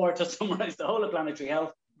A4 to summarize the whole of planetary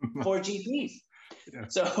health for GPs. Yeah.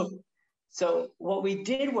 So what we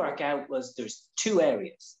did work out was there's 2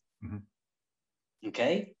 areas. Mm-hmm.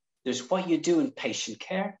 Okay? There's what you do in patient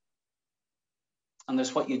care, and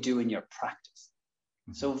there's what you do in your practice.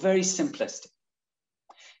 Mm-hmm. So very simplistic.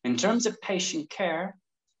 In terms of patient care,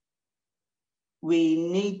 we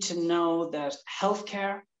need to know that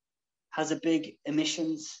healthcare has a big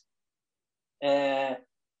emissions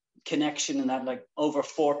connection, in that like over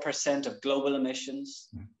 4% of global emissions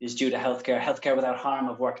is due to healthcare. Healthcare without harm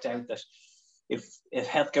have worked out that if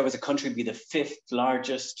healthcare was a country, it'd be the 5th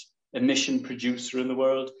largest emission producer in the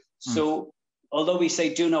world. So although we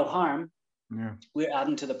say do no harm, we're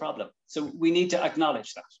adding to the problem. So we need to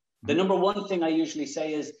acknowledge that. The number one thing I usually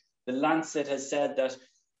say is the Lancet has said that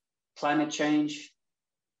climate change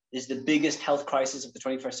is the biggest health crisis of the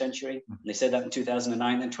 21st century. They said that in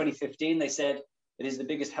 2009. In 2015, they said it is the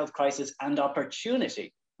biggest health crisis and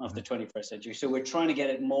opportunity of the 21st century. So we're trying to get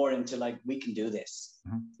it more into like, we can do this.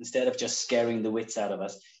 Instead of just scaring the wits out of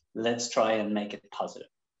us, let's try and make it positive.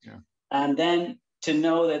 Yeah. And then to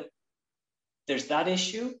know that there's that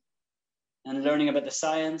issue and learning about the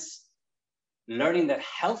science, learning that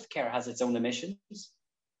healthcare has its own emissions.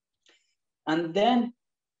 And then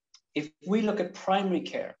if we look at primary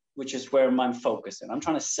care, which is where I'm focusing, I'm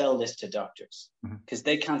trying to sell this to doctors because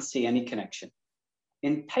they can't see any connection.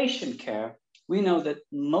 In patient care, we know that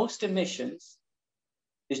most emissions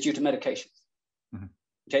is due to medications.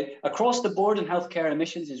 Okay, across the board in healthcare,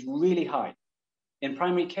 emissions is really high. In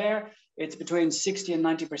primary care, it's between 60 and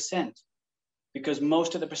 90%. because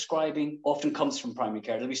most of the prescribing often comes from primary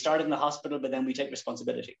care. We start in the hospital, but then we take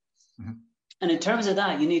responsibility. Mm-hmm. And in terms of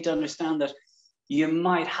that, you need to understand that you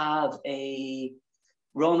might have a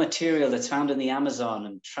raw material that's found in the Amazon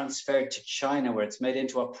and transferred to China, where it's made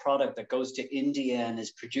into a product that goes to India and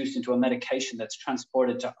is produced into a medication that's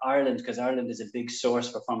transported to Ireland, because Ireland is a big source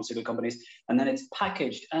for pharmaceutical companies. And then it's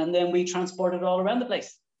packaged, and then we transport it all around the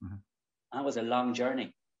place. Mm-hmm. That was a long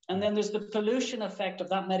journey. And then there's the pollution effect of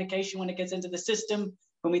that medication when it gets into the system,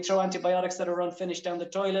 when we throw antibiotics that are unfinished down the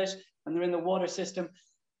toilet, when they're in the water system.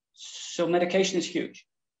 So medication is huge.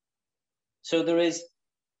 So there is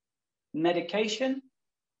medication,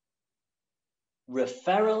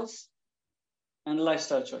 referrals, and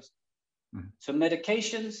lifestyle choice. Mm-hmm. So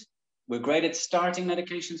medications, we're great at starting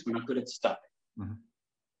medications, we're not good at stopping.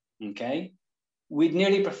 Mm-hmm. Okay? We'd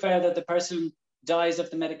nearly prefer that the person dies of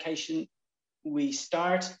the medication we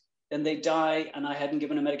start, then they die, and I hadn't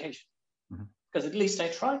given a medication. Mm-hmm. Because at least I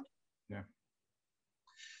tried. Yeah.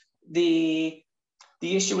 The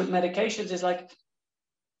issue with medications is like,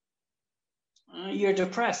 you're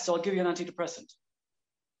depressed, so I'll give you an antidepressant.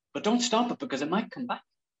 But don't stop it, because it might come back.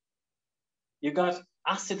 You got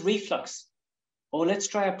acid reflux. Oh, let's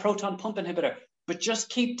try a proton pump inhibitor. But just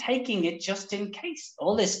keep taking it just in case.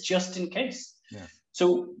 All this just in case. Yeah.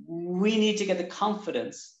 So we need to get the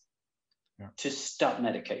confidence to stop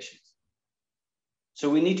medications. So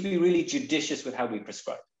we need to be really judicious with how we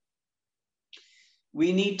prescribe.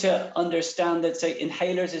 We need to understand that, say,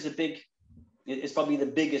 inhalers is probably the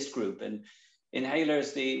biggest group. And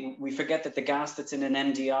inhalers, we forget that the gas that's in an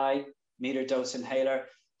MDI, meter dose inhaler,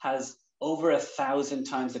 has over 1,000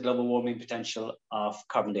 times the global warming potential of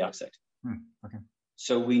carbon dioxide. Okay.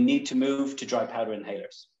 So we need to move to dry powder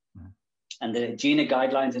inhalers. Mm-hmm. And the GINA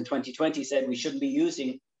guidelines in 2020 said we shouldn't be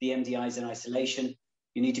using the MDIs in isolation.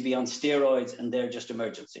 You need to be on steroids, and they're just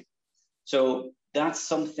emergency. So that's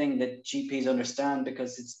something that GPs understand,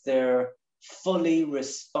 because they're fully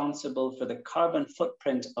responsible for the carbon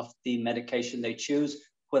footprint of the medication they choose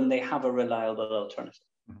when they have a reliable alternative.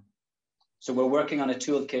 Mm-hmm. So we're working on a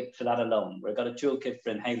toolkit for that alone. We've got a toolkit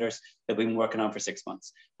for inhalers that we've been working on for 6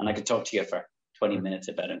 months. And I could talk to you for 20 minutes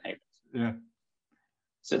about inhalers. Yeah.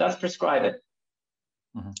 So that's prescribing.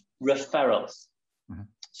 Mm-hmm. Referrals. Mm-hmm.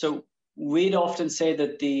 So we'd often say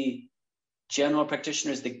that the general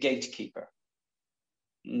practitioner is the gatekeeper.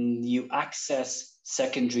 You access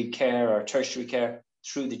secondary care or tertiary care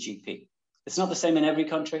through the GP. It's not the same in every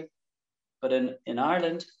country, but in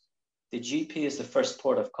Ireland, the GP is the first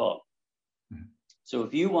port of call. Mm-hmm. So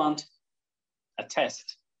if you want a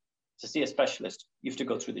test to see a specialist, you have to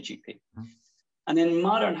go through the GP. Mm-hmm. And in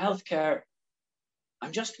modern healthcare,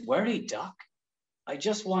 I'm just worried, doc. I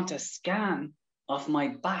just want a scan of my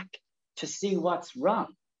back to see what's wrong.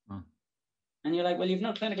 Mm. And you're like, well, you've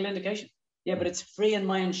no clinical indication. Yeah, but it's free in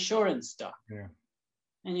my insurance, doc. Yeah.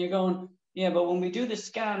 And you're going, yeah, but when we do the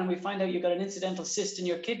scan and we find out you've got an incidental cyst in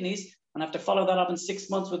your kidneys and have to follow that up in 6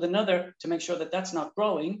 months with another to make sure that that's not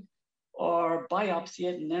growing, or biopsy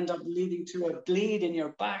it and end up leading to a bleed in your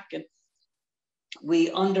back, and we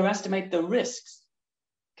underestimate the risks.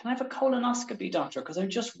 Can I have a colonoscopy, doctor? Because I'm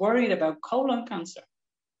just worried about colon cancer.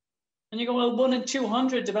 And you go, well, 1 in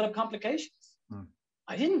 200 develop complications. Mm.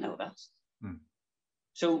 I didn't know that. Mm.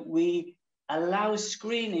 So we allow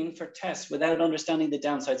screening for tests without understanding the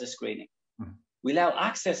downsides of screening. Mm. We allow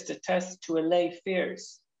access to tests to allay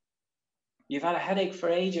fears. You've had a headache for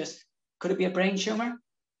ages. Could it be a brain tumor?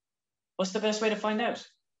 What's the best way to find out?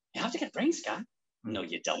 You have to get a brain scan. Mm. No,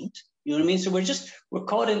 you don't. You know what I mean? So we're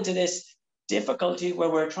caught into this difficulty where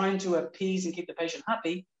we're trying to appease and keep the patient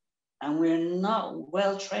happy, and we're not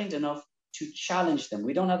well trained enough to challenge them.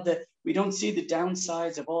 We don't see the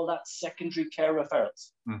downsides of all that secondary care referrals.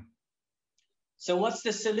 Mm. So what's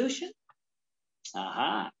the solution?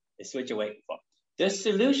 This is what you're waiting for. The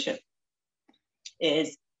solution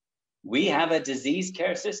is we have a disease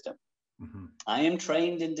care system. Mm-hmm. I am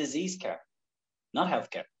trained in disease care, not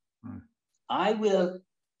healthcare. Mm. I will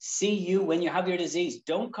see you when you have your disease.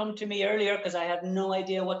 Don't come to me earlier because I have no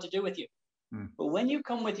idea what to do with you. Mm. But when you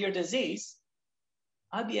come with your disease,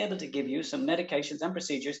 I'll be able to give you some medications and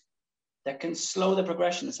procedures that can slow the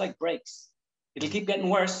progression. It's like brakes. It'll keep getting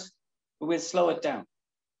worse, but we'll slow it down,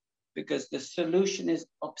 because the solution is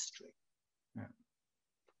upstream. Yeah.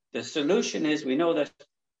 The solution is, we know that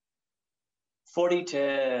 40 to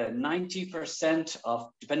 90% of,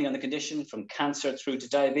 depending on the condition, from cancer through to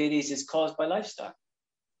diabetes, is caused by lifestyle.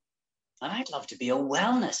 And I'd love to be a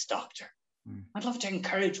wellness doctor. Mm. I'd love to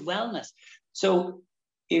encourage wellness. So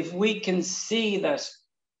if we can see that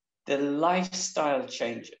the lifestyle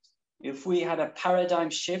changes, if we had a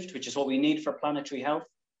paradigm shift, which is what we need for planetary health,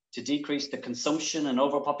 to decrease the consumption and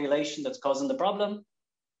overpopulation that's causing the problem.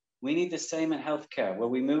 We need the same in healthcare, where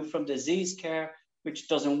we move from disease care, which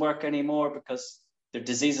doesn't work anymore because they're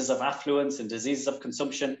diseases of affluence and diseases of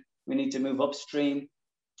consumption. We need to move upstream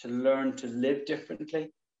to learn to live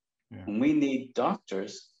differently. Yeah. And we need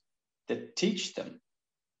doctors that teach them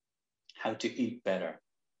how to eat better,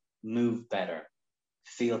 move better,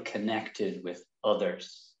 feel connected with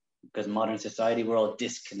others. Because modern society, we're all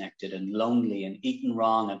disconnected and lonely and eating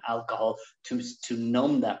wrong and alcohol to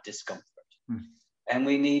numb that discomfort. And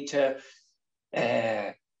we need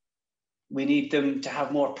them to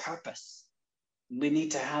have more purpose. We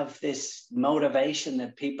need to have this motivation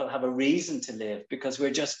that people have a reason to live, because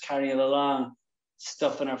we're just carrying along,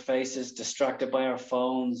 stuff in our faces, distracted by our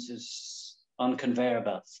phones, on conveyor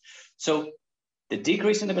belts. So the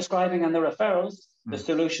decrease in the prescribing and the referrals, the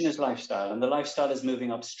solution is lifestyle, and the lifestyle is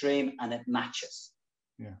moving upstream, and it matches.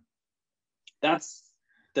 Yeah. That's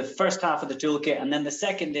the first half of the toolkit. And then the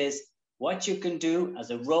second is what you can do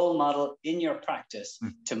as a role model in your practice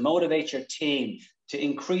to motivate your team, to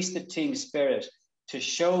increase the team spirit, to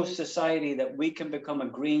show society that we can become a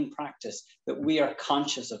green practice, that we are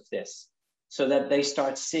conscious of this, so that they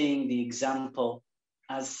start seeing the example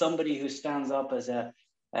as somebody who stands up as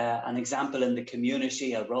an example in the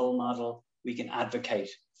community, a role model. We can advocate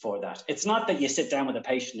for that. It's not that you sit down with a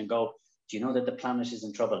patient and go, do you know that the planet is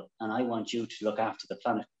in trouble and I want you to look after the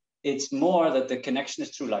planet? It's more that the connection is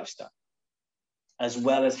through lifestyle, as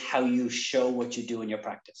well as how you show what you do in your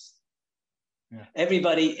practice. Yeah.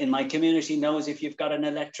 Everybody in my community knows if you've got an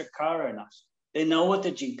electric car or not. They know what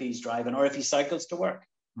the GP's driving, or if he cycles to work.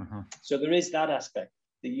 So there is that aspect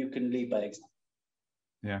that you can lead by example.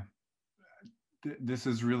 Yeah. This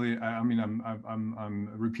is really, I mean, I'm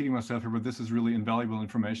repeating myself here, but this is really invaluable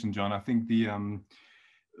information, John. I think the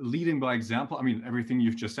leading by example, I mean, everything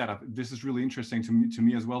you've just said, this is really interesting to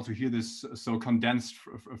me as well, to hear this so condensed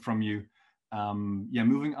from you. Yeah,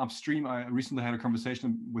 moving upstream, I recently had a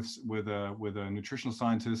conversation with a nutritional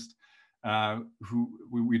scientist who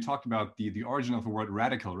we talked about the origin of the word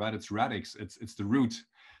radical, right? It's radix, it's the root.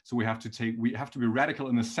 So we have to be radical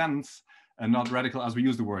in a sense, and not radical as we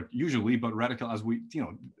use the word usually, but radical as we,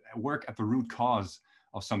 work at the root cause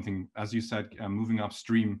of something, as you said, moving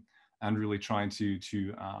upstream and really trying to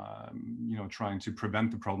prevent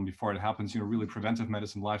the problem before it happens, really preventive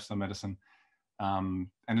medicine, lifestyle medicine. And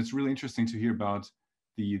it's really interesting to hear about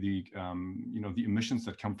the emissions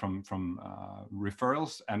that come from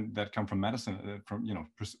referrals and that come from medicine,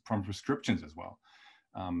 from prescriptions as well.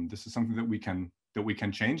 This is something that we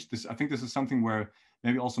can change. I think this is something where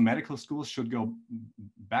maybe also medical schools should go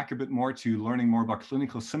back a bit more to learning more about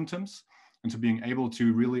clinical symptoms and to being able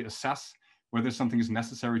to really assess whether something is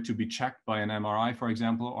necessary to be checked by an MRI, for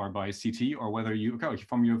example, or by a CT, or whether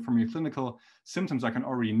from your clinical symptoms, I can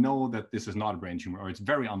already know that this is not a brain tumor, or it's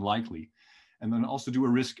very unlikely. And then also do a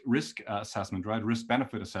risk assessment, right? Risk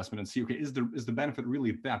benefit assessment, and see, okay, is the benefit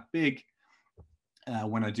really that big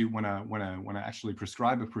when I actually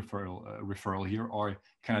prescribe a referral here, or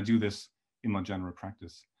can I do this in my general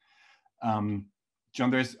practice? John,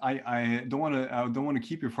 I don't want to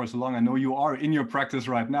keep you for so long. I know you are in your practice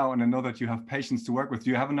right now, and I know that you have patients to work with. Do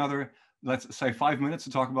you have another, let's say, 5 minutes to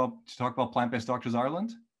talk about Plant-Based Doctors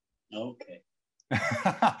Ireland? Okay.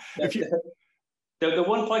 The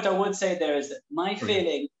one point I would say there is that my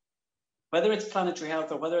feeling, whether it's planetary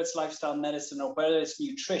health or whether it's lifestyle medicine or whether it's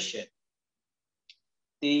nutrition,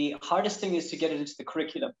 the hardest thing is to get it into the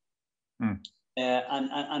curriculum.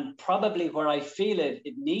 And probably where I feel it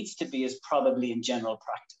needs to be is probably in general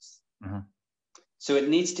practice. So it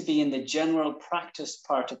needs to be in the general practice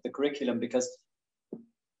part of the curriculum, because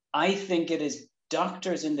I think it is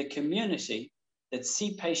doctors in the community that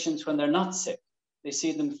see patients when they're not sick. They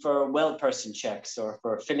see them for well person checks or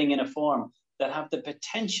for filling in a form, that have the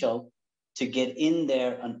potential to get in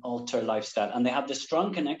there and alter lifestyle. And they have the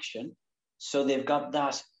strong connection. So they've got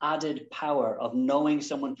that added power of knowing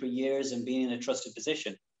someone for years and being in a trusted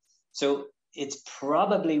position. So it's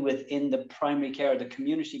probably within the primary care, the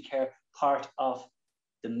community care part of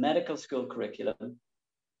the medical school curriculum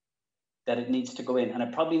that it needs to go in. And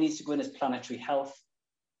it probably needs to go in as planetary health,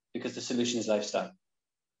 because the solution is lifestyle.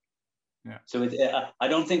 Yeah. So I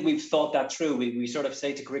don't think we've thought that through. We sort of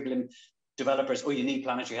say to curriculum developers, oh, you need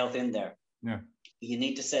planetary health in there. Yeah. You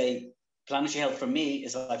need to say, planetary health for me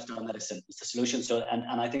is lifestyle medicine. It's the solution. So,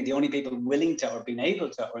 and I think the only people willing to, or being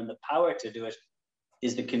able to, or in the power to do it,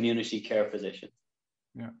 is the community care physician.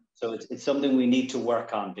 Yeah. So it's something we need to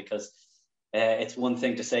work on, because it's one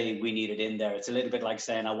thing to say we need it in there. It's a little bit like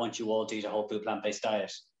saying, I want you all to eat a whole food plant-based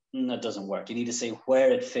diet. That doesn't work. You need to say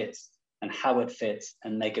where it fits and how it fits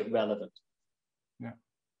and make it relevant. Yeah.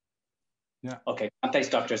 Yeah. Okay,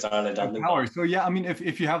 Plant-Based Doctors Ireland. I'll move on. So yeah, I mean,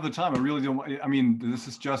 if you have the time, I really don't. I mean, this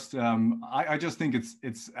is just. I just think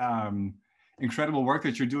it's incredible work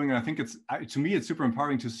that you're doing, and I think to me it's super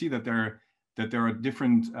empowering to see that there are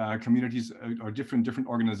different communities or different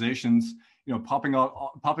organizations, you know, popping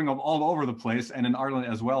up all over the place, and in Ireland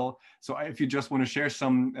as well. So if you just want to share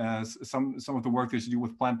some of the work that you do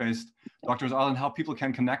with Plant-Based Doctors Ireland, how people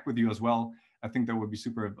can connect with you as well, I think that would be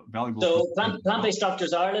super valuable. So Plant-Based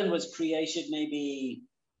Doctors Ireland was created maybe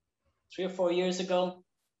 3 or 4 years ago.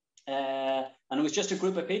 And it was just a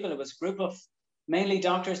group of people. It was a group of mainly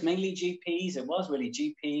doctors, mainly GPs. It was really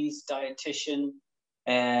GPs, dietitian.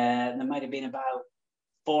 There might have been about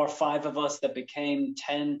 4 or 5 of us that became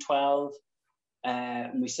 10, 12.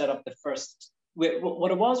 And we set up the first,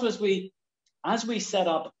 what it was as we set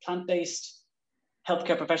up, Plant-Based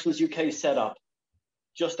Healthcare Professionals UK set up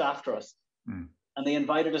just after us. Mm. And they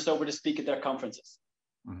invited us over to speak at their conferences.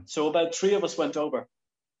 Mm. So about 3 of us went over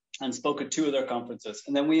and spoke at 2 of their conferences.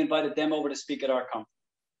 And then we invited them over to speak at our conference.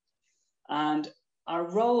 And our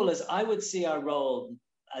role I would see our role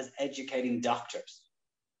as educating doctors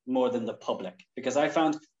more than the public. Because I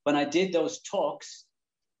found when I did those talks,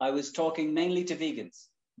 I was talking mainly to vegans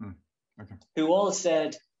who all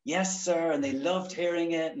said, yes, sir. And they loved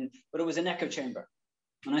hearing it. But it was an echo chamber.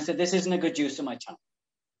 And I said, this isn't a good use of my time.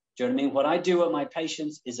 Do you know what I mean? What I do with my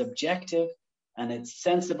patients is objective and it's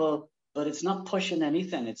sensible, but it's not pushing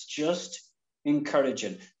anything. It's just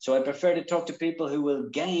encouraging. So I prefer to talk to people who will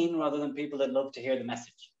gain rather than people that love to hear the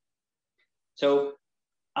message. So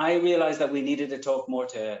I realized that we needed to talk more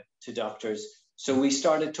to doctors. So we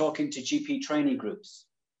started talking to GP training groups.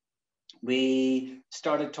 We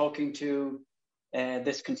started talking to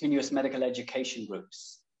this continuous medical education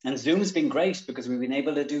groups. And Zoom's been great because we've been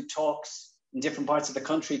able to do talks in different parts of the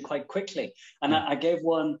country quite quickly. And I gave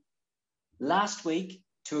one last week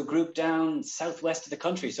to a group down southwest of the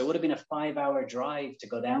country. So it would have been a 5-hour drive to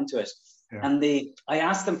go down to it. Yeah. And I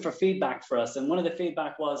asked them for feedback for us. And one of the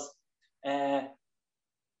feedback was,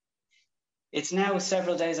 it's now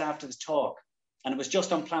several days after the talk. And it was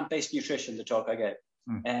just on plant-based nutrition, the talk I gave.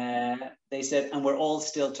 They said, and we're all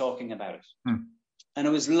still talking about it. And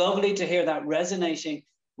it was lovely to hear that resonating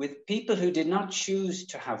with people who did not choose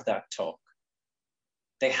to have that talk.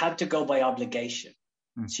 They had to go by obligation.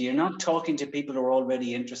 So you're not talking to people who are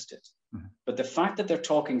already interested. But the fact that they're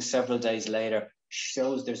talking several days later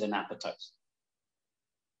shows there's an appetite.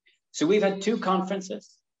 So we've had 2 conferences.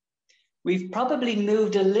 We've probably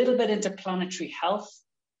moved a little bit into planetary health.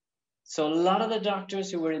 So a lot of the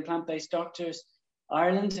doctors who were in Plant-Based Doctors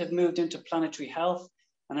Ireland have moved into planetary health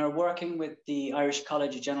and are working with the Irish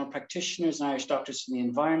College of General Practitioners and Irish Doctors for the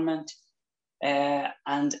Environment.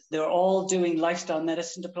 And they're all doing lifestyle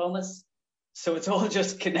medicine diplomas. So it's all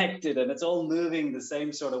just connected and it's all moving the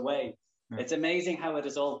same sort of way. Yeah. It's amazing how it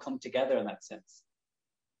has all come together in that sense.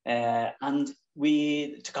 And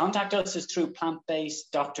to contact us is through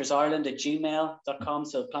plantbaseddoctorsireland@gmail.com.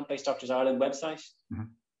 So Plant-Based Doctors Ireland website.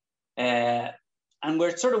 And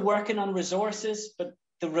we're sort of working on resources, but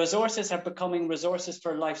the resources are becoming resources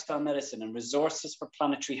for lifestyle medicine and resources for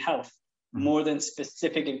planetary health. More than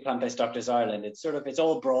specifically Plant-Based Doctors Ireland. It's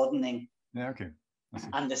all broadening. Yeah, okay.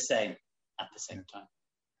 And the same at the same time.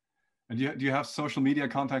 And do you have social media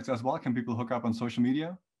contacts as well? Can people hook up on social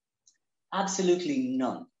media? Absolutely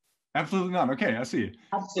none. Absolutely none. Okay, I see.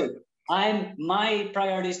 Absolutely. My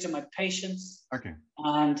priority is to my patients. Okay.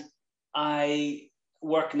 And I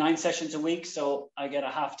work 9 sessions a week, so I get a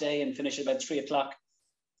half day and finish at about 3 o'clock.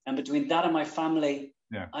 And between that and my family,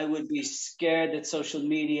 I would be scared that social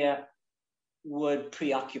media would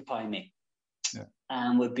preoccupy me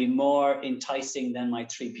and would be more enticing than my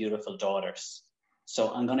 3 beautiful daughters.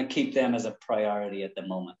 So I'm going to keep them as a priority at the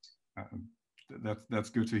moment.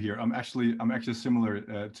 That's good to hear. I'm actually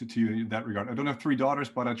similar to you in that regard. I don't have 3 daughters,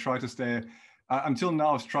 but I try to stay until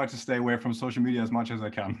now. I've tried to stay away from social media as much as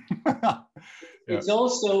I can. It's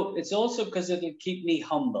also because it'll keep me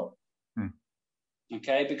humble.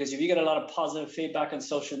 Okay, because if you get a lot of positive feedback on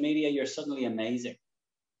social media, you're suddenly amazing.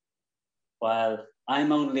 While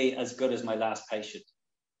I'm only as good as my last patient,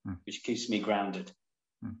 which keeps me grounded.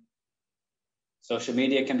 Social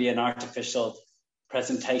media can be an artificial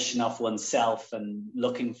presentation of oneself and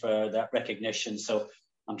looking for that recognition. So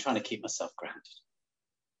I'm trying to keep myself grounded.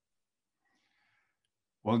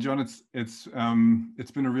 Well, John, it's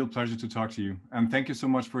been a real pleasure to talk to you, and thank you so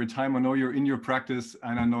much for your time. I know you're in your practice,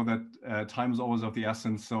 and I know that time is always of the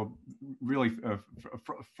essence. So, really,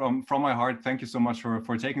 from my heart, thank you so much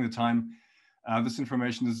for taking the time. This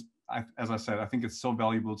information is, as I said, I think it's so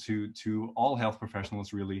valuable to all health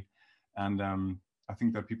professionals, really, and I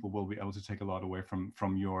think that people will be able to take a lot away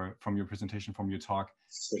from your presentation, from your talk,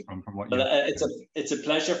 from what well, it's a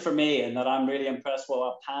pleasure for me, and that I'm really impressed with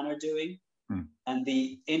what PAN are doing. And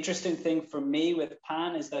the interesting thing for me with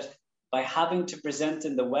PAN is that by having to present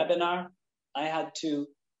in the webinar, I had to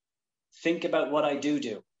think about what I do,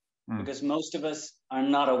 because most of us are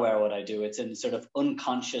not aware what I do. It's in sort of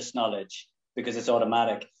unconscious knowledge because it's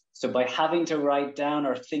automatic. So by having to write down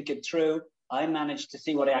or think it through, I managed to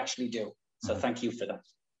see what I actually do. So thank you for that.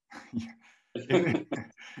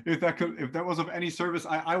 if that was of any service,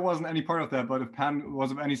 I wasn't any part of that, but if PAN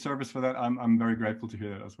was of any service for that, I'm very grateful to hear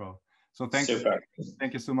that as well. So thank you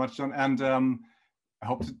so much, John. And I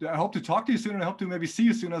hope to talk to you soon, and I hope to maybe see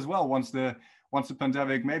you soon as well once the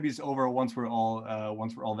pandemic maybe is over, once we're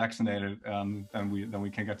all vaccinated, then we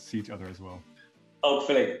can get to see each other as well.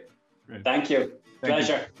 Hopefully. Great. Thank you.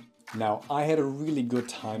 Pleasure. Now, I had a really good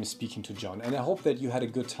time speaking to John, and I hope that you had a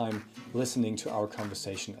good time listening to our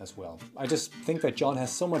conversation as well. I just think that John has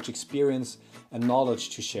so much experience and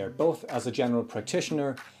knowledge to share, both as a general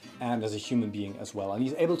practitioner and as a human being as well. And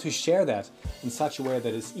he's able to share that in such a way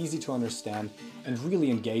that is easy to understand and really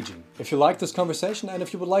engaging. If you like this conversation, and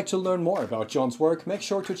if you would like to learn more about John's work, make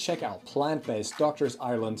sure to check out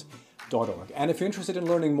plantbaseddoctorsireland.org. And if you're interested in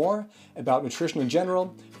learning more about nutrition in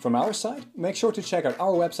general from our side, make sure to check out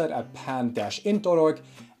our website at pan-int.org,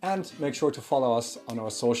 and make sure to follow us on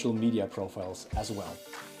our social media profiles as well.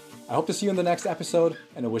 I hope to see you in the next episode,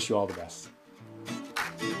 and I wish you all the best.